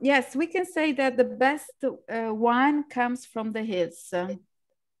yes, we can say that the best wine comes from the hills.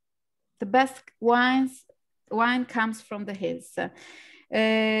 The best wine comes from the hills.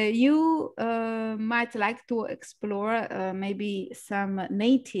 You might like to explore maybe some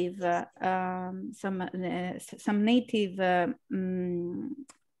native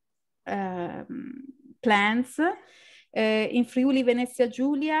plants. In Friuli Venezia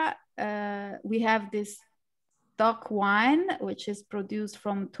Giulia, we have this stock wine, which is produced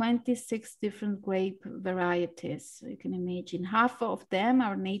from 26 different grape varieties. You can imagine half of them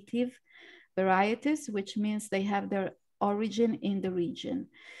are native varieties, which means they have their origin in the region.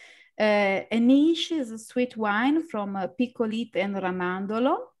 Aniche is a sweet wine from Piccolite and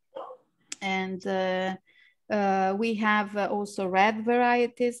Ramandolo. And we have also red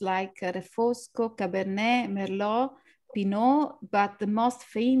varieties like Refosco, Cabernet, Merlot, Pinot, but the most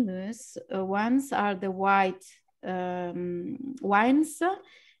famous ones are the white wines,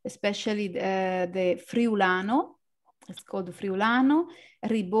 especially the Friulano. It's called Friulano,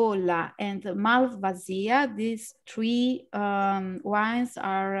 Ribolla, and Malvasia. These three wines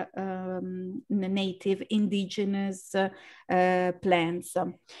are native indigenous plants.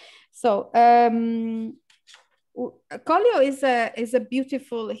 So Collio is a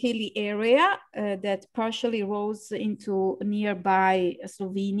beautiful hilly area that partially rose into nearby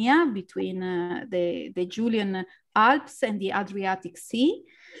Slovenia between the Julian Alps and the Adriatic Sea.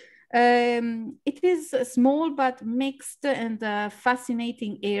 It is a small but mixed and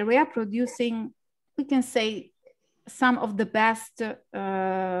fascinating area, producing, we can say, some of the best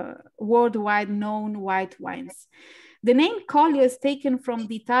worldwide known white wines. The name Collio is taken from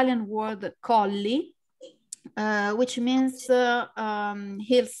the Italian word colli, which means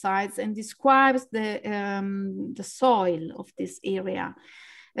hillsides, and describes the soil of this area.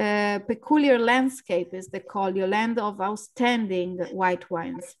 Peculiar landscape is the Collio, land of outstanding white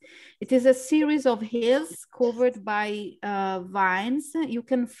wines. It is a series of hills covered by vines. You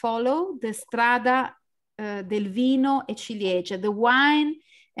can follow the Strada del Vino e Ciliegie, the wine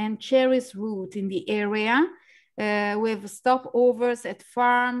and cherries route in the area, with stopovers at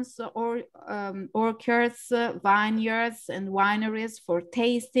farms or orchards, vineyards, and wineries for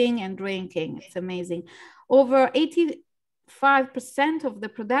tasting and drinking. It's amazing. Over 85% of the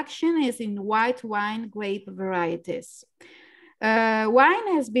production is in white wine grape varieties. Wine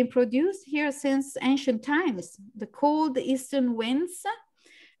has been produced here since ancient times. The cold eastern winds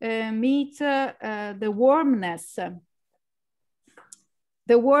meet the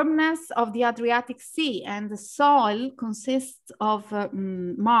warmness of the Adriatic Sea, and the soil consists of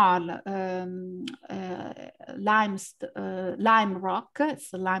marl, lime rock.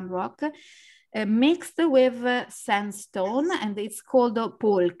 It's a lime rock mixed with sandstone, and it's called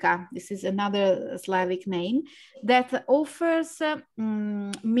polka. This is another Slavic name that offers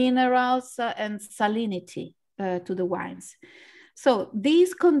minerals and salinity to the wines. So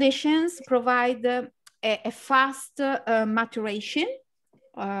these conditions provide a fast maturation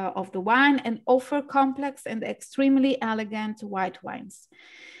of the wine and offer complex and extremely elegant white wines.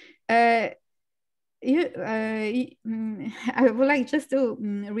 I would like just to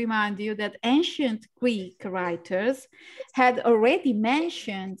remind you that ancient Greek writers had already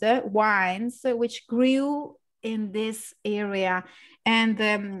mentioned wines which grew in this area, and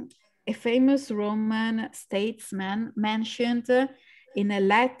a famous Roman statesman mentioned in a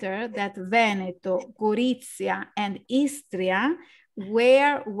letter that Veneto, Gorizia, and Istria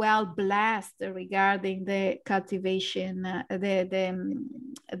were well blessed regarding the cultivation,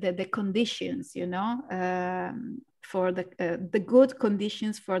 the conditions, you know, for the good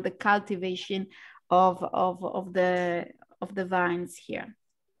conditions for the cultivation of the vines here.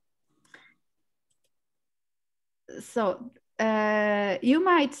 So you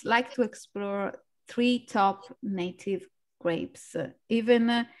might like to explore 3 top native grapes.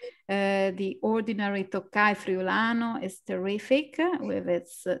 Even the ordinary Tokai Friulano is terrific with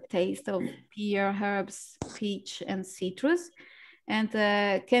its taste of pear, herbs, peach, and citrus, and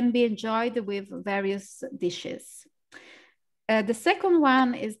can be enjoyed with various dishes. The second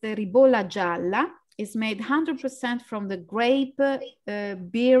one is the Ribolla Gialla. It's made 100% from the grape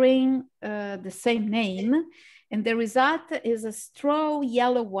bearing the same name, and the result is a straw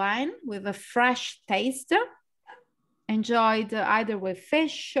yellow wine with a fresh taste, enjoyed either with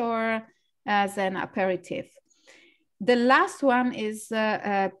fish or as an aperitif. The last one is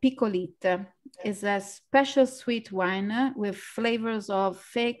Picolite. It's a special sweet wine with flavors of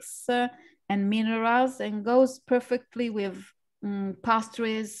figs and minerals, and goes perfectly with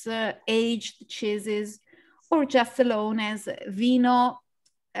pastries, aged cheeses, or just alone as vino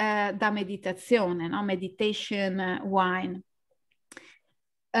da meditazione, no? Meditation wine.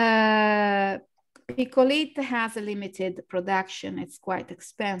 Picolite has a limited production. It's quite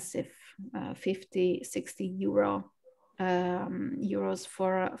expensive, 50, 60 euros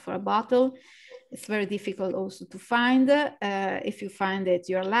for a bottle. It's very difficult also to find. If you find it,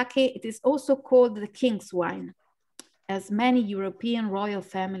 you're lucky. It is also called the king's wine, as many European royal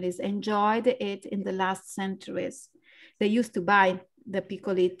families enjoyed it in the last centuries. They used to buy the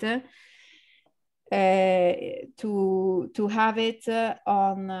Picolite to have it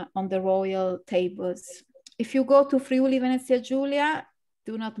on the royal tables. If you go to Friuli Venezia Giulia,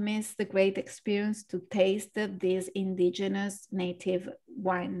 do not miss the great experience to taste these indigenous native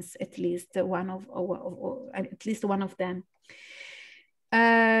wines, at least one of them.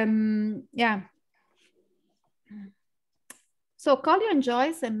 Yeah. So Collio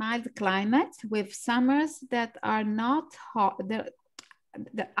enjoys a mild climate with summers that are not hot,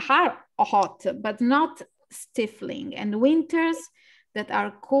 that are hot, but not stifling, and winters that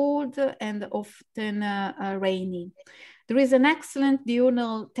are cold and often rainy. There is an excellent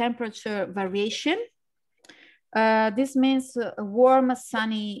diurnal temperature variation. This means warm,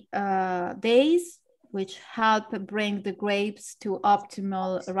 sunny days, which help bring the grapes to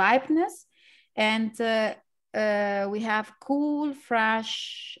optimal ripeness. And we have cool,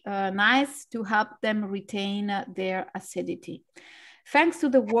 fresh nights to help them retain their acidity. Thanks to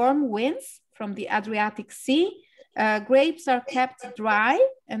the warm winds from the Adriatic Sea, grapes are kept dry,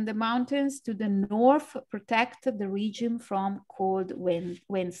 and the mountains to the north protect the region from cold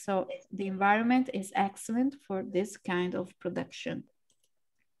winds. So the environment is excellent for this kind of production.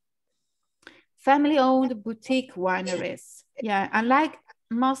 Family-owned boutique wineries. Yeah, unlike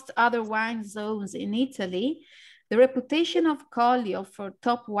most other wine zones in Italy, the reputation of Collio for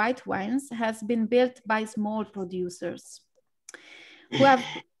top white wines has been built by small producers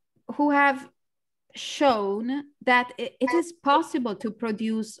who have shown that it is possible to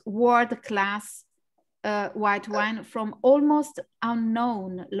produce world-class white wine from almost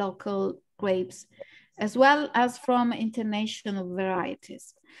unknown local grapes, as well as from international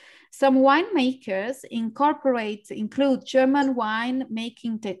varieties. Some winemakers include German wine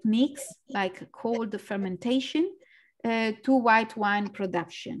making techniques like cold fermentation to white wine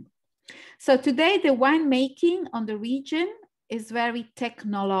production. So today the winemaking on the region is very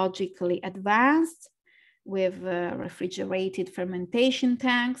technologically advanced with refrigerated fermentation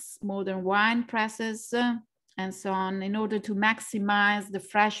tanks, modern wine presses, and so on, in order to maximize the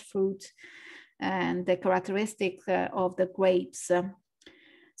fresh fruit and the characteristics of the grapes.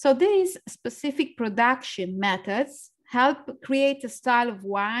 So these specific production methods help create a style of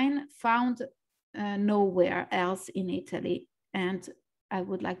wine found nowhere else in Italy, and I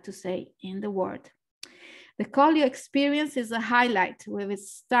would like to say in the world. The Collio experience is a highlight with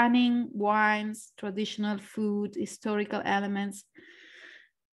its stunning wines, traditional food, historical elements.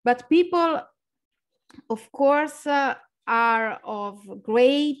 But people, of course, are of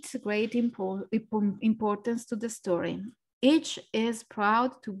great importance to the story. Each is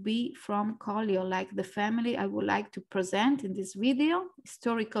proud to be from Collio, like the family I would like to present in this video,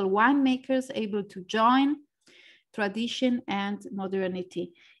 historical winemakers able to join tradition and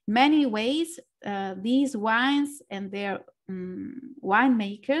modernity. In many ways, these wines and their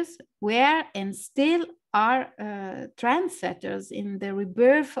winemakers were and still are trendsetters in the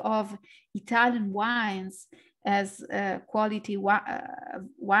rebirth of Italian wines as quality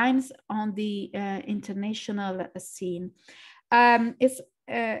wines on the international scene.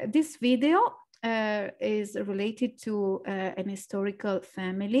 This video is related to an historical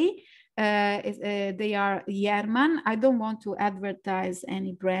family. They are Yerman. I don't want to advertise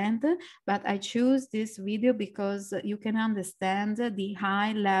any brand, but I choose this video because you can understand the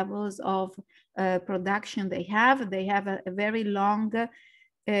high levels of production they have. They have a very long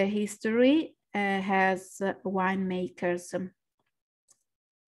history as winemakers.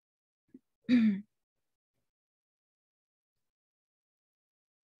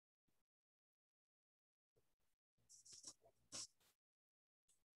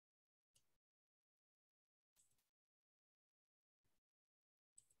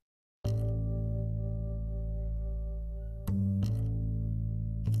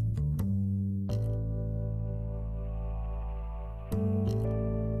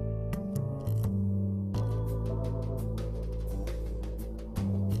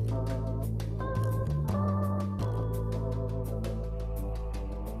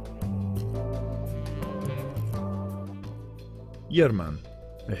 Yerman,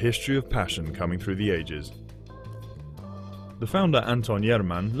 a history of passion coming through the ages. The founder Anton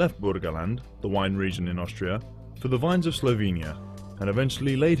Yerman left Burgenland, the wine region in Austria, for the vines of Slovenia, and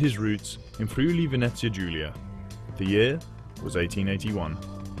eventually laid his roots in Friuli Venezia Giulia. The year was 1881.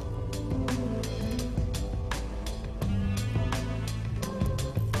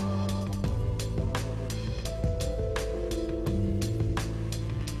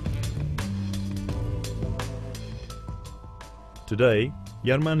 Today,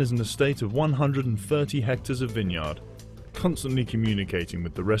 Yerman is an estate of 130 hectares of vineyard, constantly communicating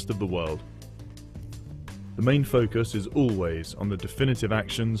with the rest of the world. The main focus is always on the definitive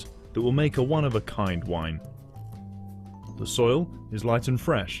actions that will make a one-of-a-kind wine. The soil is light and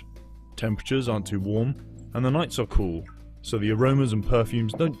fresh, temperatures aren't too warm, and the nights are cool, so the aromas and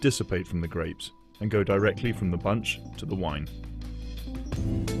perfumes don't dissipate from the grapes and go directly from the bunch to the wine.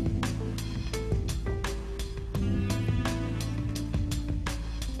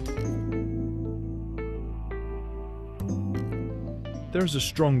 There is a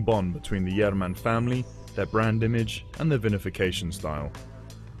strong bond between the Yerman family, their brand image, and their vinification style.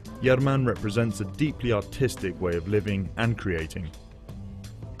 Yerman represents a deeply artistic way of living and creating.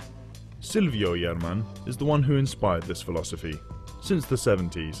 Silvio Yerman is the one who inspired this philosophy since the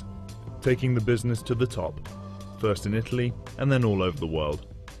 70s, taking the business to the top, first in Italy and then all over the world.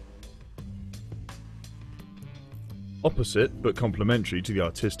 Opposite, but complementary to the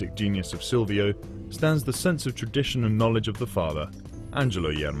artistic genius of Silvio, stands the sense of tradition and knowledge of the father,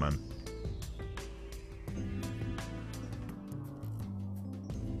 Angelo Yerman.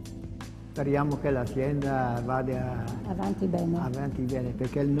 Speriamo che l'azienda vada avanti bene,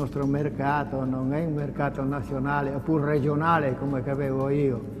 perché il nostro mercato non è un mercato nazionale oppure regionale come che avevo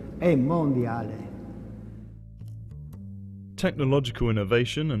io, è mondiale. Technological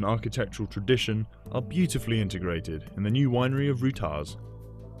innovation and architectural tradition are beautifully integrated in the new winery of Rutars,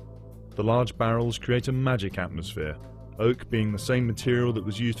 The large barrels create a magic atmosphere, oak being the same material that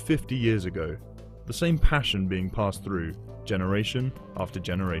was used 50 years ago, the same passion being passed through, generation after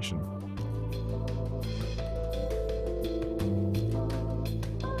generation.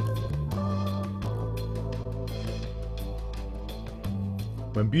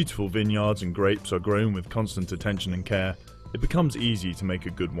 When beautiful vineyards and grapes are grown with constant attention and care, it becomes easy to make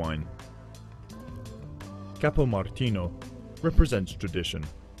a good wine. Capo Martino represents tradition.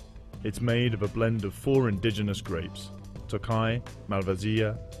 It's made of a blend of 4 indigenous grapes, Tokai,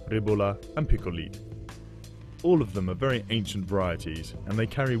 Malvasia, Ribola and Piccolit. All of them are very ancient varieties, and they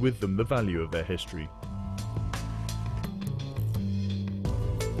carry with them the value of their history.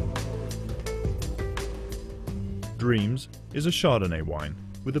 Dreams is a Chardonnay wine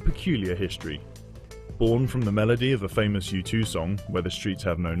with a peculiar history. Born from the melody of a famous U2 song, Where the Streets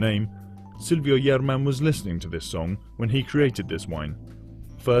Have No Name, Silvio Yerman was listening to this song when he created this wine,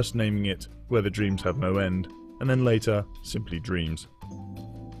 first naming it Where the Dreams Have No End, and then later simply Dreams.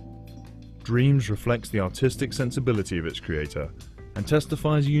 Dreams reflects the artistic sensibility of its creator and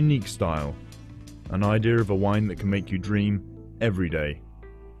testifies a unique style, an idea of a wine that can make you dream every day.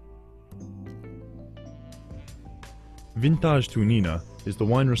 Vintage Tunina is the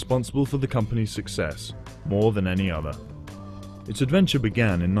wine responsible for the company's success, more than any other. Its adventure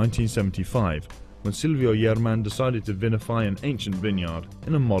began in 1975 when Silvio Yerman decided to vinify an ancient vineyard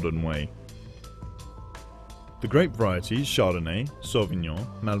in a modern way. The grape varieties Chardonnay, Sauvignon,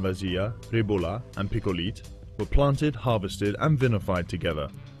 Malvasia, Ribola and Piccolit were planted, harvested and vinified together,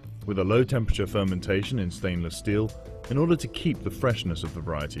 with a low temperature fermentation in stainless steel in order to keep the freshness of the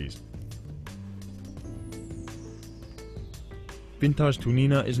varieties. Vintage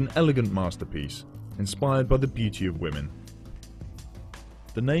Tunina is an elegant masterpiece, inspired by the beauty of women.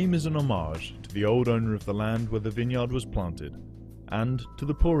 The name is an homage to the old owner of the land where the vineyard was planted, and to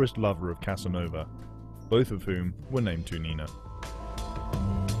the poorest lover of Casanova, both of whom were named Tunina.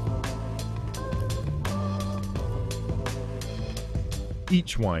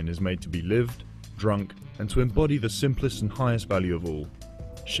 Each wine is made to be lived, drunk, and to embody the simplest and highest value of all,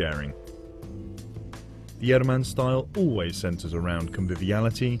 sharing. The Yerman style always centers around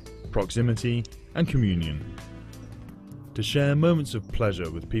conviviality, proximity, and communion. To share moments of pleasure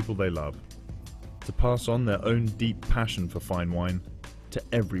with people they love. To pass on their own deep passion for fine wine to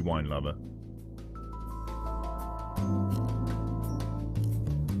every wine lover.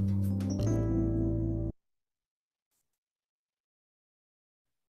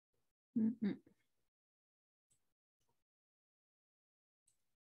 Mm-hmm.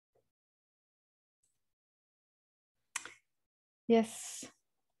 Yes.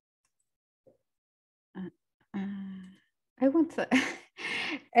 I want to,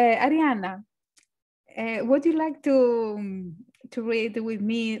 Arianna, would you like to read with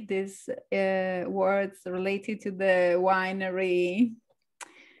me these words related to the winery?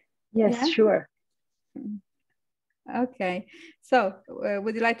 Yes, yeah? Sure. Okay, so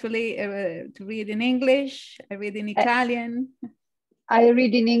would you like to read in English? I read in Italian. I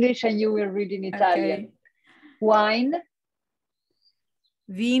read in English and you will read in Italian. Okay. Wine.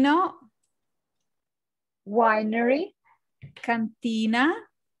 Vino. Winery. Cantina.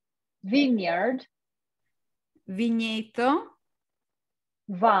 Vineyard. Vigneto.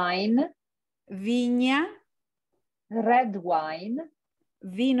 Vine. Vigna. Red wine.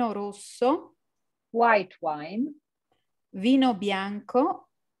 Vino rosso. White wine. Vino bianco.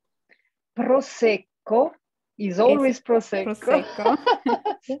 Prosecco. Is always Prosecco.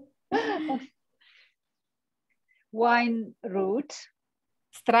 Wine route.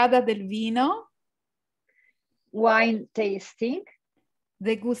 Strada del vino. Wine tasting.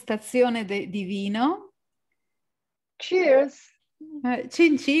 Degustazione di vino. Cheers.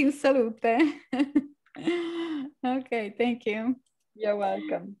 Cin cin, salute. Okay, thank you. You're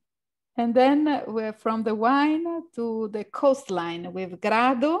welcome. And then we're from the wine to the coastline with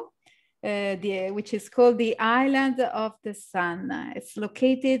Grado, which is called the Island of the Sun. It's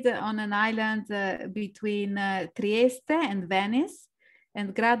located on an island between Trieste and Venice.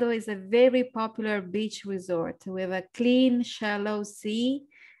 And Grado is a very popular beach resort with a clean, shallow sea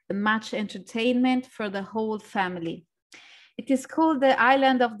and much entertainment for the whole family. It is called the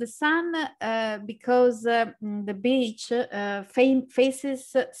Island of the Sun because the beach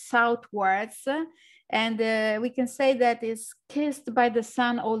faces southwards, and we can say that it's kissed by the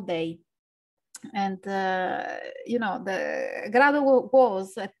sun all day. And, you know, the Grado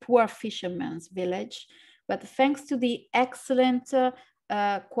was a poor fisherman's village, but thanks to the excellent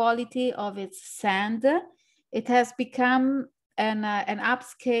quality of its sand, it has become an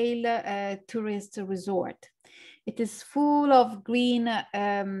upscale tourist resort. It is full of green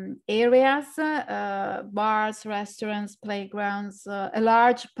areas, bars, restaurants, playgrounds, a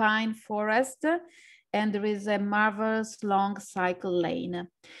large pine forest, and there is a marvelous long cycle lane.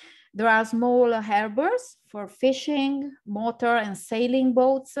 There are small harbors for fishing, motor and sailing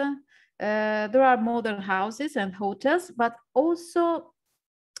boats. There are modern houses and hotels, but also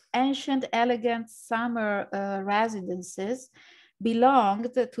ancient, elegant summer residences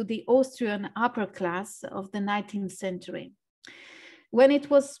belonged to the Austrian upper class of the 19th century. When it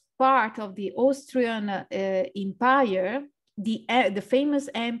was part of the Austrian Empire, the famous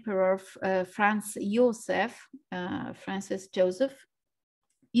emperor Francis Joseph,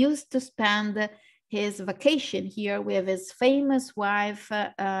 used to spend his vacation here with his famous wife,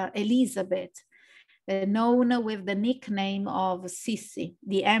 Elizabeth, known with the nickname of Sissi,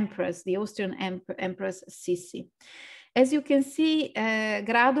 the Empress, the Austrian Empress Sissi. As you can see,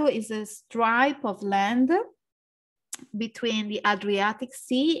 Grado is a stripe of land between the Adriatic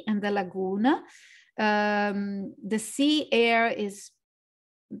Sea and the lagoon. The sea air is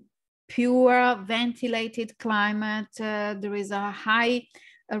pure, ventilated climate. There is a high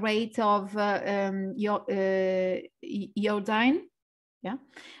rate of iodine,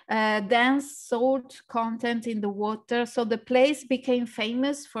 dense salt content in the water. So the place became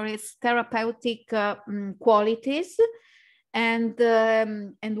famous for its therapeutic qualities, and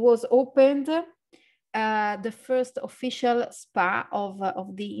was opened the first official spa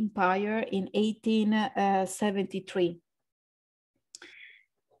of the empire in 1873.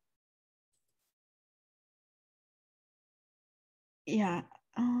 Yeah.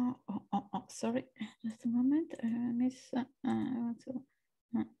 Sorry, just a moment.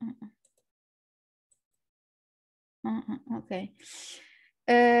 Okay.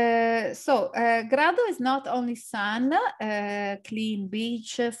 Grado is not only sun, clean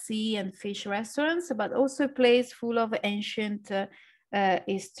beach, sea and fish restaurants, but also a place full of ancient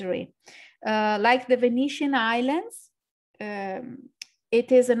history. Like the Venetian islands,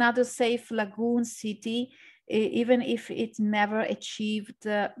 it is another safe lagoon city, even if it never achieved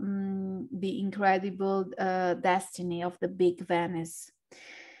the incredible destiny of the big Venice.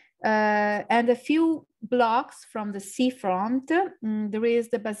 And a few blocks from the seafront, there is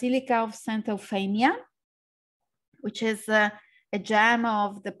the Basilica of Santa Eufemia, which is a gem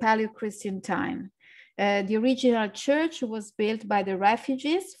of the Paleo-Christian time. The original church was built by the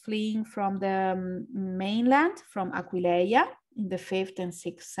refugees fleeing from the mainland from Aquileia in the 5th and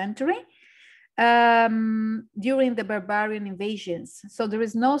 6th century. During the barbarian invasions. So there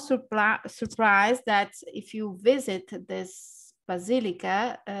is no surprise that if you visit this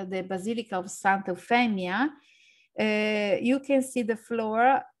basilica, the Basilica of Santa Eufemia, you can see the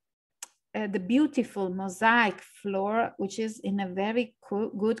floor, the beautiful mosaic floor, which is in a very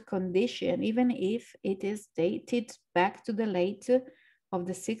good condition, even if it is dated back to the late of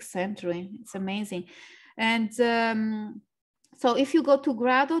the 6th century. It's amazing. And so if you go to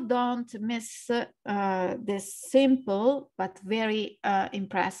Grado, don't miss this simple but very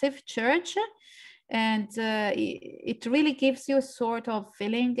impressive church. And it really gives you a sort of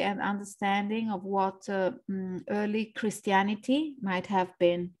feeling and understanding of what early Christianity might have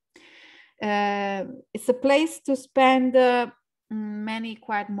been. It's a place to spend many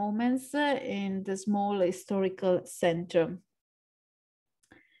quiet moments in the small historical center.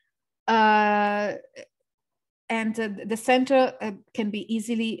 And the center can be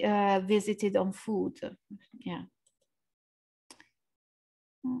easily visited on foot. Yeah.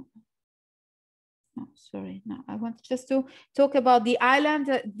 Oh, sorry. No, I want just to talk about the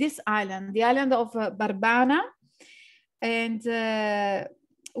island. This island, the island of Barbana, and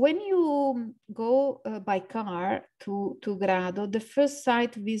when you go by car to Grado, the first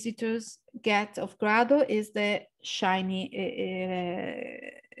sight visitors get of Grado is the shiny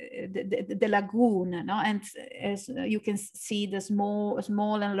the lagoon, no? And as you can see, the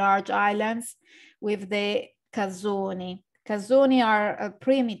small and large islands with the casoni. Casoni are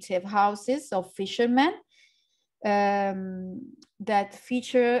primitive houses of fishermen that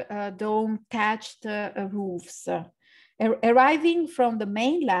feature dome-thatched roofs. Arriving from the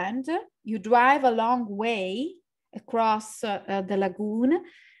mainland, you drive a long way across the lagoon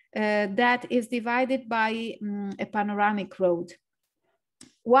that is divided by a panoramic road.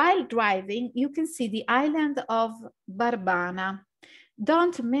 While driving, you can see the island of Barbana.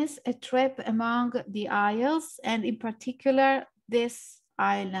 Don't miss a trip among the isles, and in particular this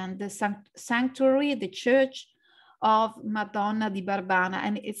island, the sanctuary, the church of Madonna di Barbana,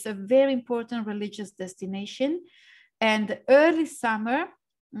 and it's a very important religious destination. And early summer,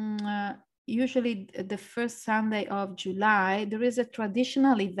 usually the first Sunday of July, there is a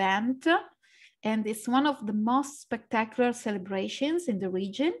traditional event and it's one of the most spectacular celebrations in the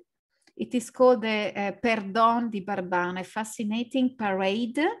region. It is called the Perdon di Barbana, a fascinating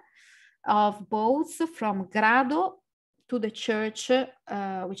parade of boats from Grado to the church,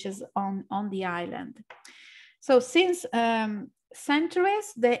 which is on the island. So since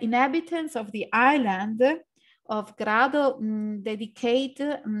centuries, the inhabitants of the island of Grado dedicate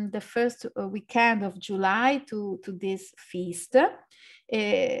the first weekend of July to this feast.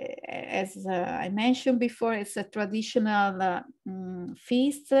 As I mentioned before, it's a traditional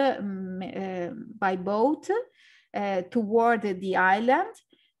feast by boat toward the island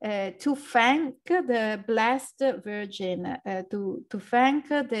to thank the Blessed Virgin, to thank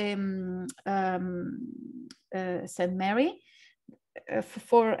the Saint Mary,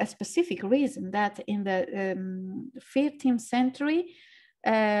 for a specific reason, that in the 15th century,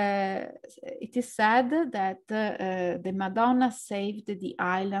 it is said that the Madonna saved the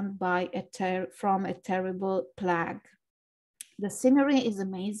island from a terrible plague. The scenery is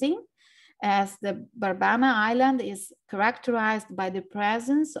amazing, as the Barbana Island is characterized by the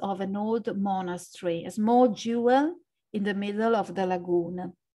presence of an old monastery, a small jewel in the middle of the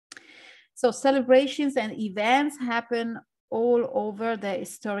lagoon. So celebrations and events happen all over the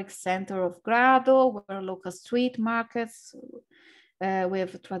historic center of Grado, where local street markets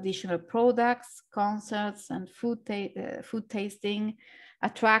with traditional products, concerts, and food tasting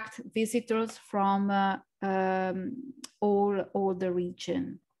attract visitors from all the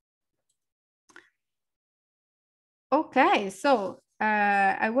region. Okay, so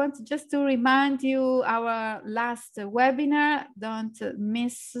I want just to remind you our last webinar. Don't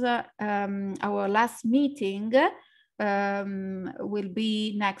miss our last meeting. Will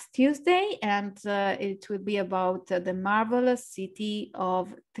be next Tuesday, and it will be about the marvelous city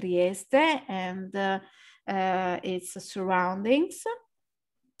of Trieste and its surroundings.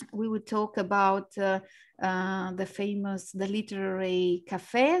 We will talk about the literary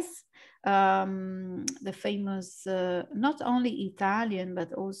cafes, the famous not only Italian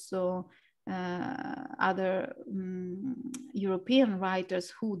but also other European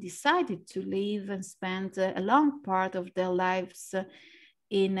writers who decided to live and spend a long part of their lives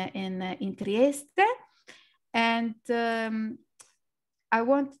in Trieste. And I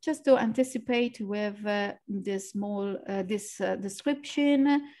want just to anticipate with this small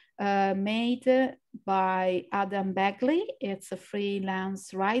description made by Adam Bagley. It's a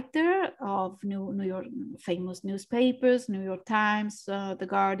freelance writer of New York famous newspapers, New York Times, The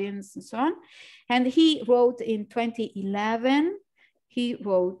Guardian, and so on. And he wrote in 2011, he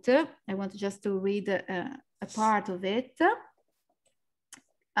wrote, I want just to read a part of it.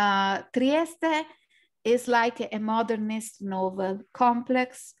 Trieste is like a modernist novel,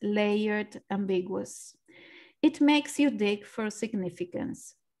 complex, layered, ambiguous. It makes you dig for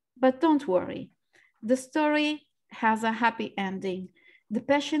significance. But don't worry, the story has a happy ending. The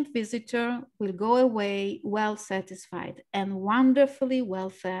patient visitor will go away well satisfied and wonderfully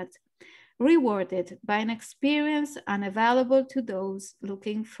well fed, rewarded by an experience unavailable to those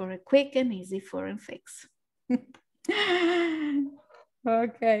looking for a quick and easy foreign fix.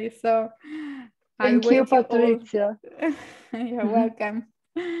 Okay, so thank you, Patrizia. You're welcome.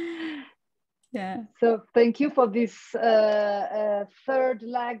 Yeah. So thank you for this third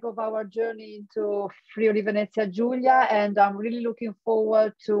leg of our journey into Friuli Venezia Giulia, and I'm really looking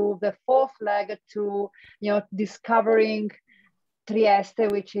forward to the fourth leg, to discovering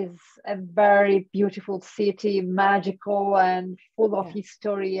Trieste, which is a very beautiful city, magical and full of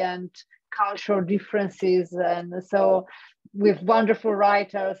history and cultural differences, and so with wonderful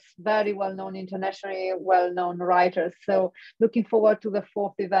writers, very well-known, internationally well-known writers. So looking forward to the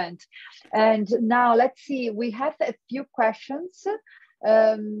fourth event. And now let's see, we have a few questions.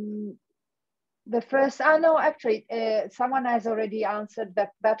 The first, no, actually, someone has already answered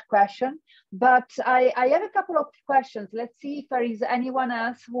that question, but I have a couple of questions. Let's see if there is anyone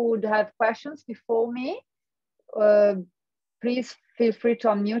else who would have questions before me. Please feel free to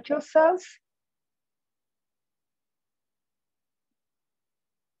unmute yourselves.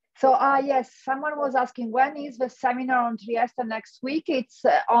 So, yes, someone was asking, when is the seminar on Trieste next week? It's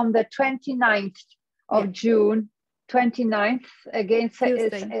on the 29th of June, 29th, again,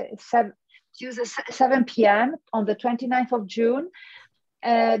 Tuesday, 7 p.m. on the 29th of June.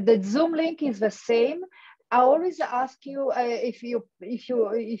 The Zoom link is the same. I always ask you if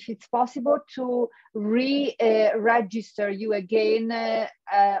it's possible to re-register you again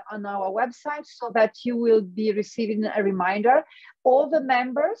on our website, so that you will be receiving a reminder. All the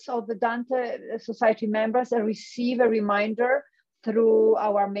members of the Dante Society members receive a reminder through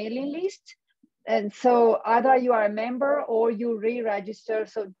our mailing list. and so either you are a member or you re-register,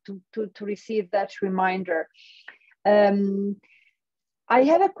 so to receive that reminder. I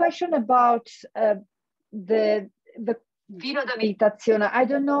have a question about the vino da meditazione. I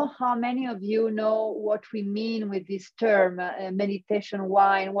don't know how many of you know what we mean with this term, meditation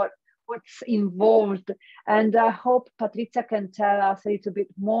wine, what's involved. And I hope Patrizia can tell us a little bit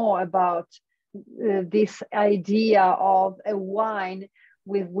more about this idea of a wine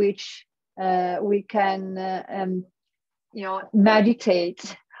with which we can,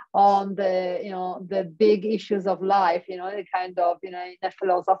 meditate on the big issues of life, the kind of, in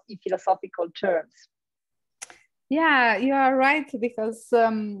philosophical terms. Yeah, you are right, because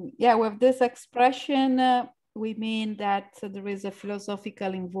with this expression, we mean that there is a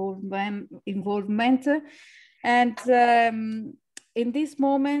philosophical involvement. And in these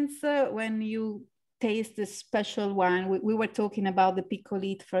moments, when you taste this special wine, we were talking about the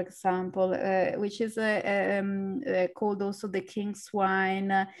Piccolite, for example, which is called also the King's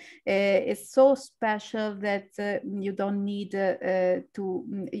wine. It's so special that you don't need it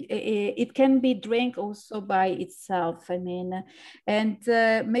can be drank also by itself, I mean. And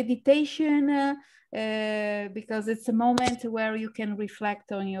meditation, because it's a moment where you can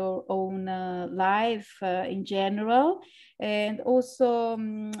reflect on your own life in general. And also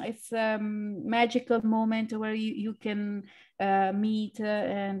it's a magical moment where you can meet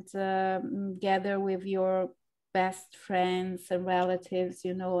and gather with your best friends and relatives,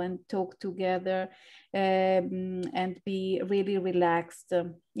 and talk together and be really relaxed.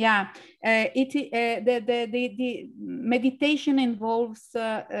 The meditation involves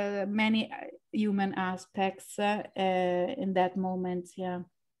many human aspects in that moment,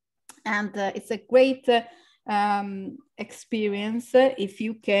 and it's a great experience if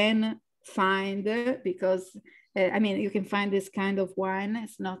you can find, because I mean, you can find this kind of wine.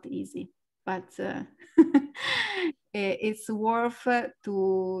 It's not easy, but it's worth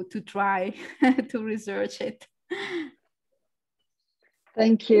to try to research it.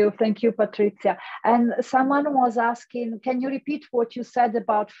 Thank you, Patrizia. And someone was asking, can you repeat what you said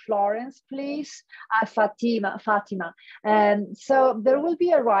about Florence, please? Fatima. So there will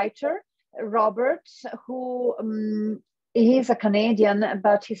be a writer, Robert, who he's a Canadian,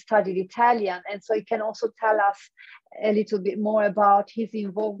 but he studied Italian, and so he can also tell us a little bit more about his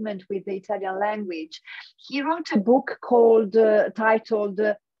involvement with the Italian language. He wrote a book titled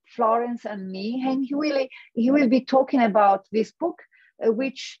Florence and Me, and he will be talking about this book,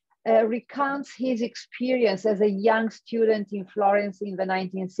 which recounts his experience as a young student in Florence in the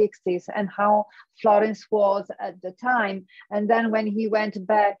 1960s and how Florence was at the time. And then when he went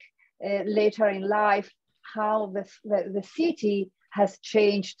back later in life, how the city has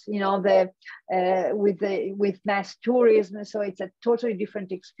changed, with mass tourism. So it's a totally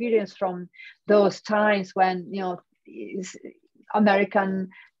different experience from those times when, American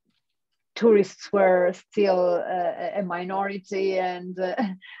tourists were still a minority, and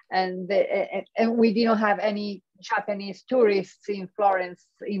we didn't have any Japanese tourists in Florence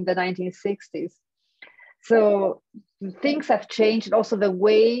in the 1960s. So things have changed. Also, the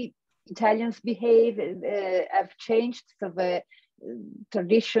way Italians behave have changed. So the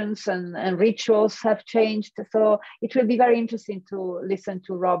traditions and rituals have changed. So it will be very interesting to listen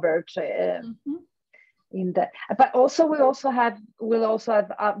to Robert. In that, but also we'll also have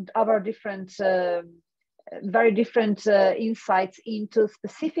other different, very different insights into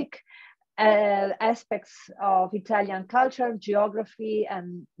specific aspects of Italian culture, geography,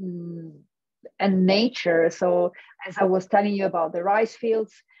 and nature. So, as I was telling you about the rice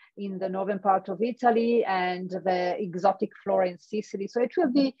fields in the northern part of Italy and the exotic flora in Sicily, so it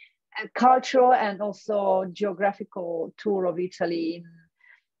will be a cultural and also geographical tour of Italy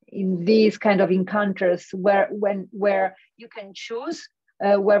in these kind of encounters where you can choose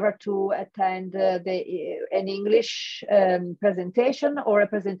whether to attend an English presentation or a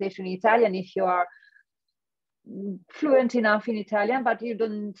presentation in Italian if you are fluent enough in Italian, but you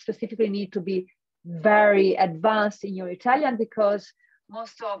don't specifically need to be very advanced in your Italian, because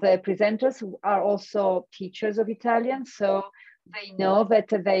most of the presenters are also teachers of Italian. So they know that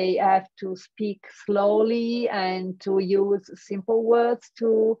they have to speak slowly and to use simple words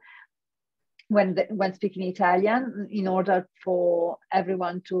when speaking Italian, in order for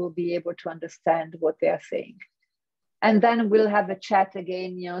everyone to be able to understand what they are saying. And then we'll have a chat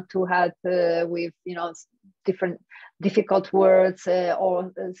again, to help with, different difficult words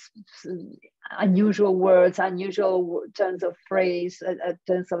or unusual words, unusual turns of phrase,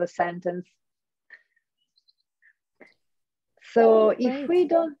 turns of a sentence. So if we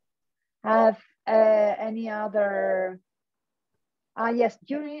don't have any other Yes,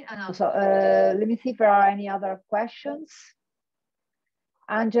 during, and also, let me see if there are any other questions.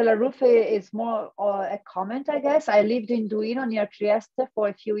 Angela Rufe is more a comment, I guess. I lived in Duino near Trieste for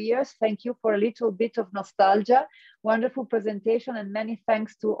a few years. Thank you for a little bit of nostalgia. Wonderful presentation, and many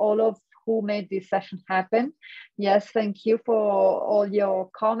thanks to all of who made this session happen. Yes, thank you for all your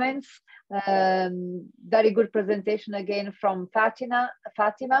comments. Very good presentation again from Fatima.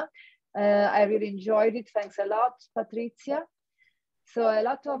 I really enjoyed it. Thanks a lot, Patrizia. So a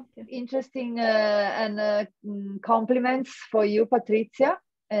lot of interesting compliments for you, Patrizia.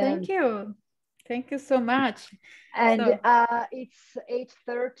 Thank you. Thank you so much. And it's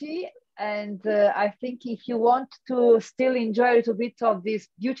 8:30, and I think if you want to still enjoy a little bit of this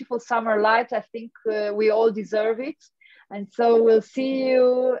beautiful summer light, I think we all deserve it. And so we'll see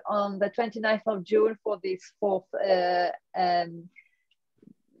you on the 29th of June for this fourth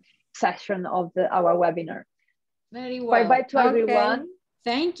session of our webinar. Very well. Bye-bye to everyone.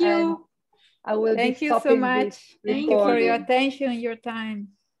 Thank you. And I will Thank be you so stopping much. this Thank you for your attention and your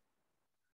time.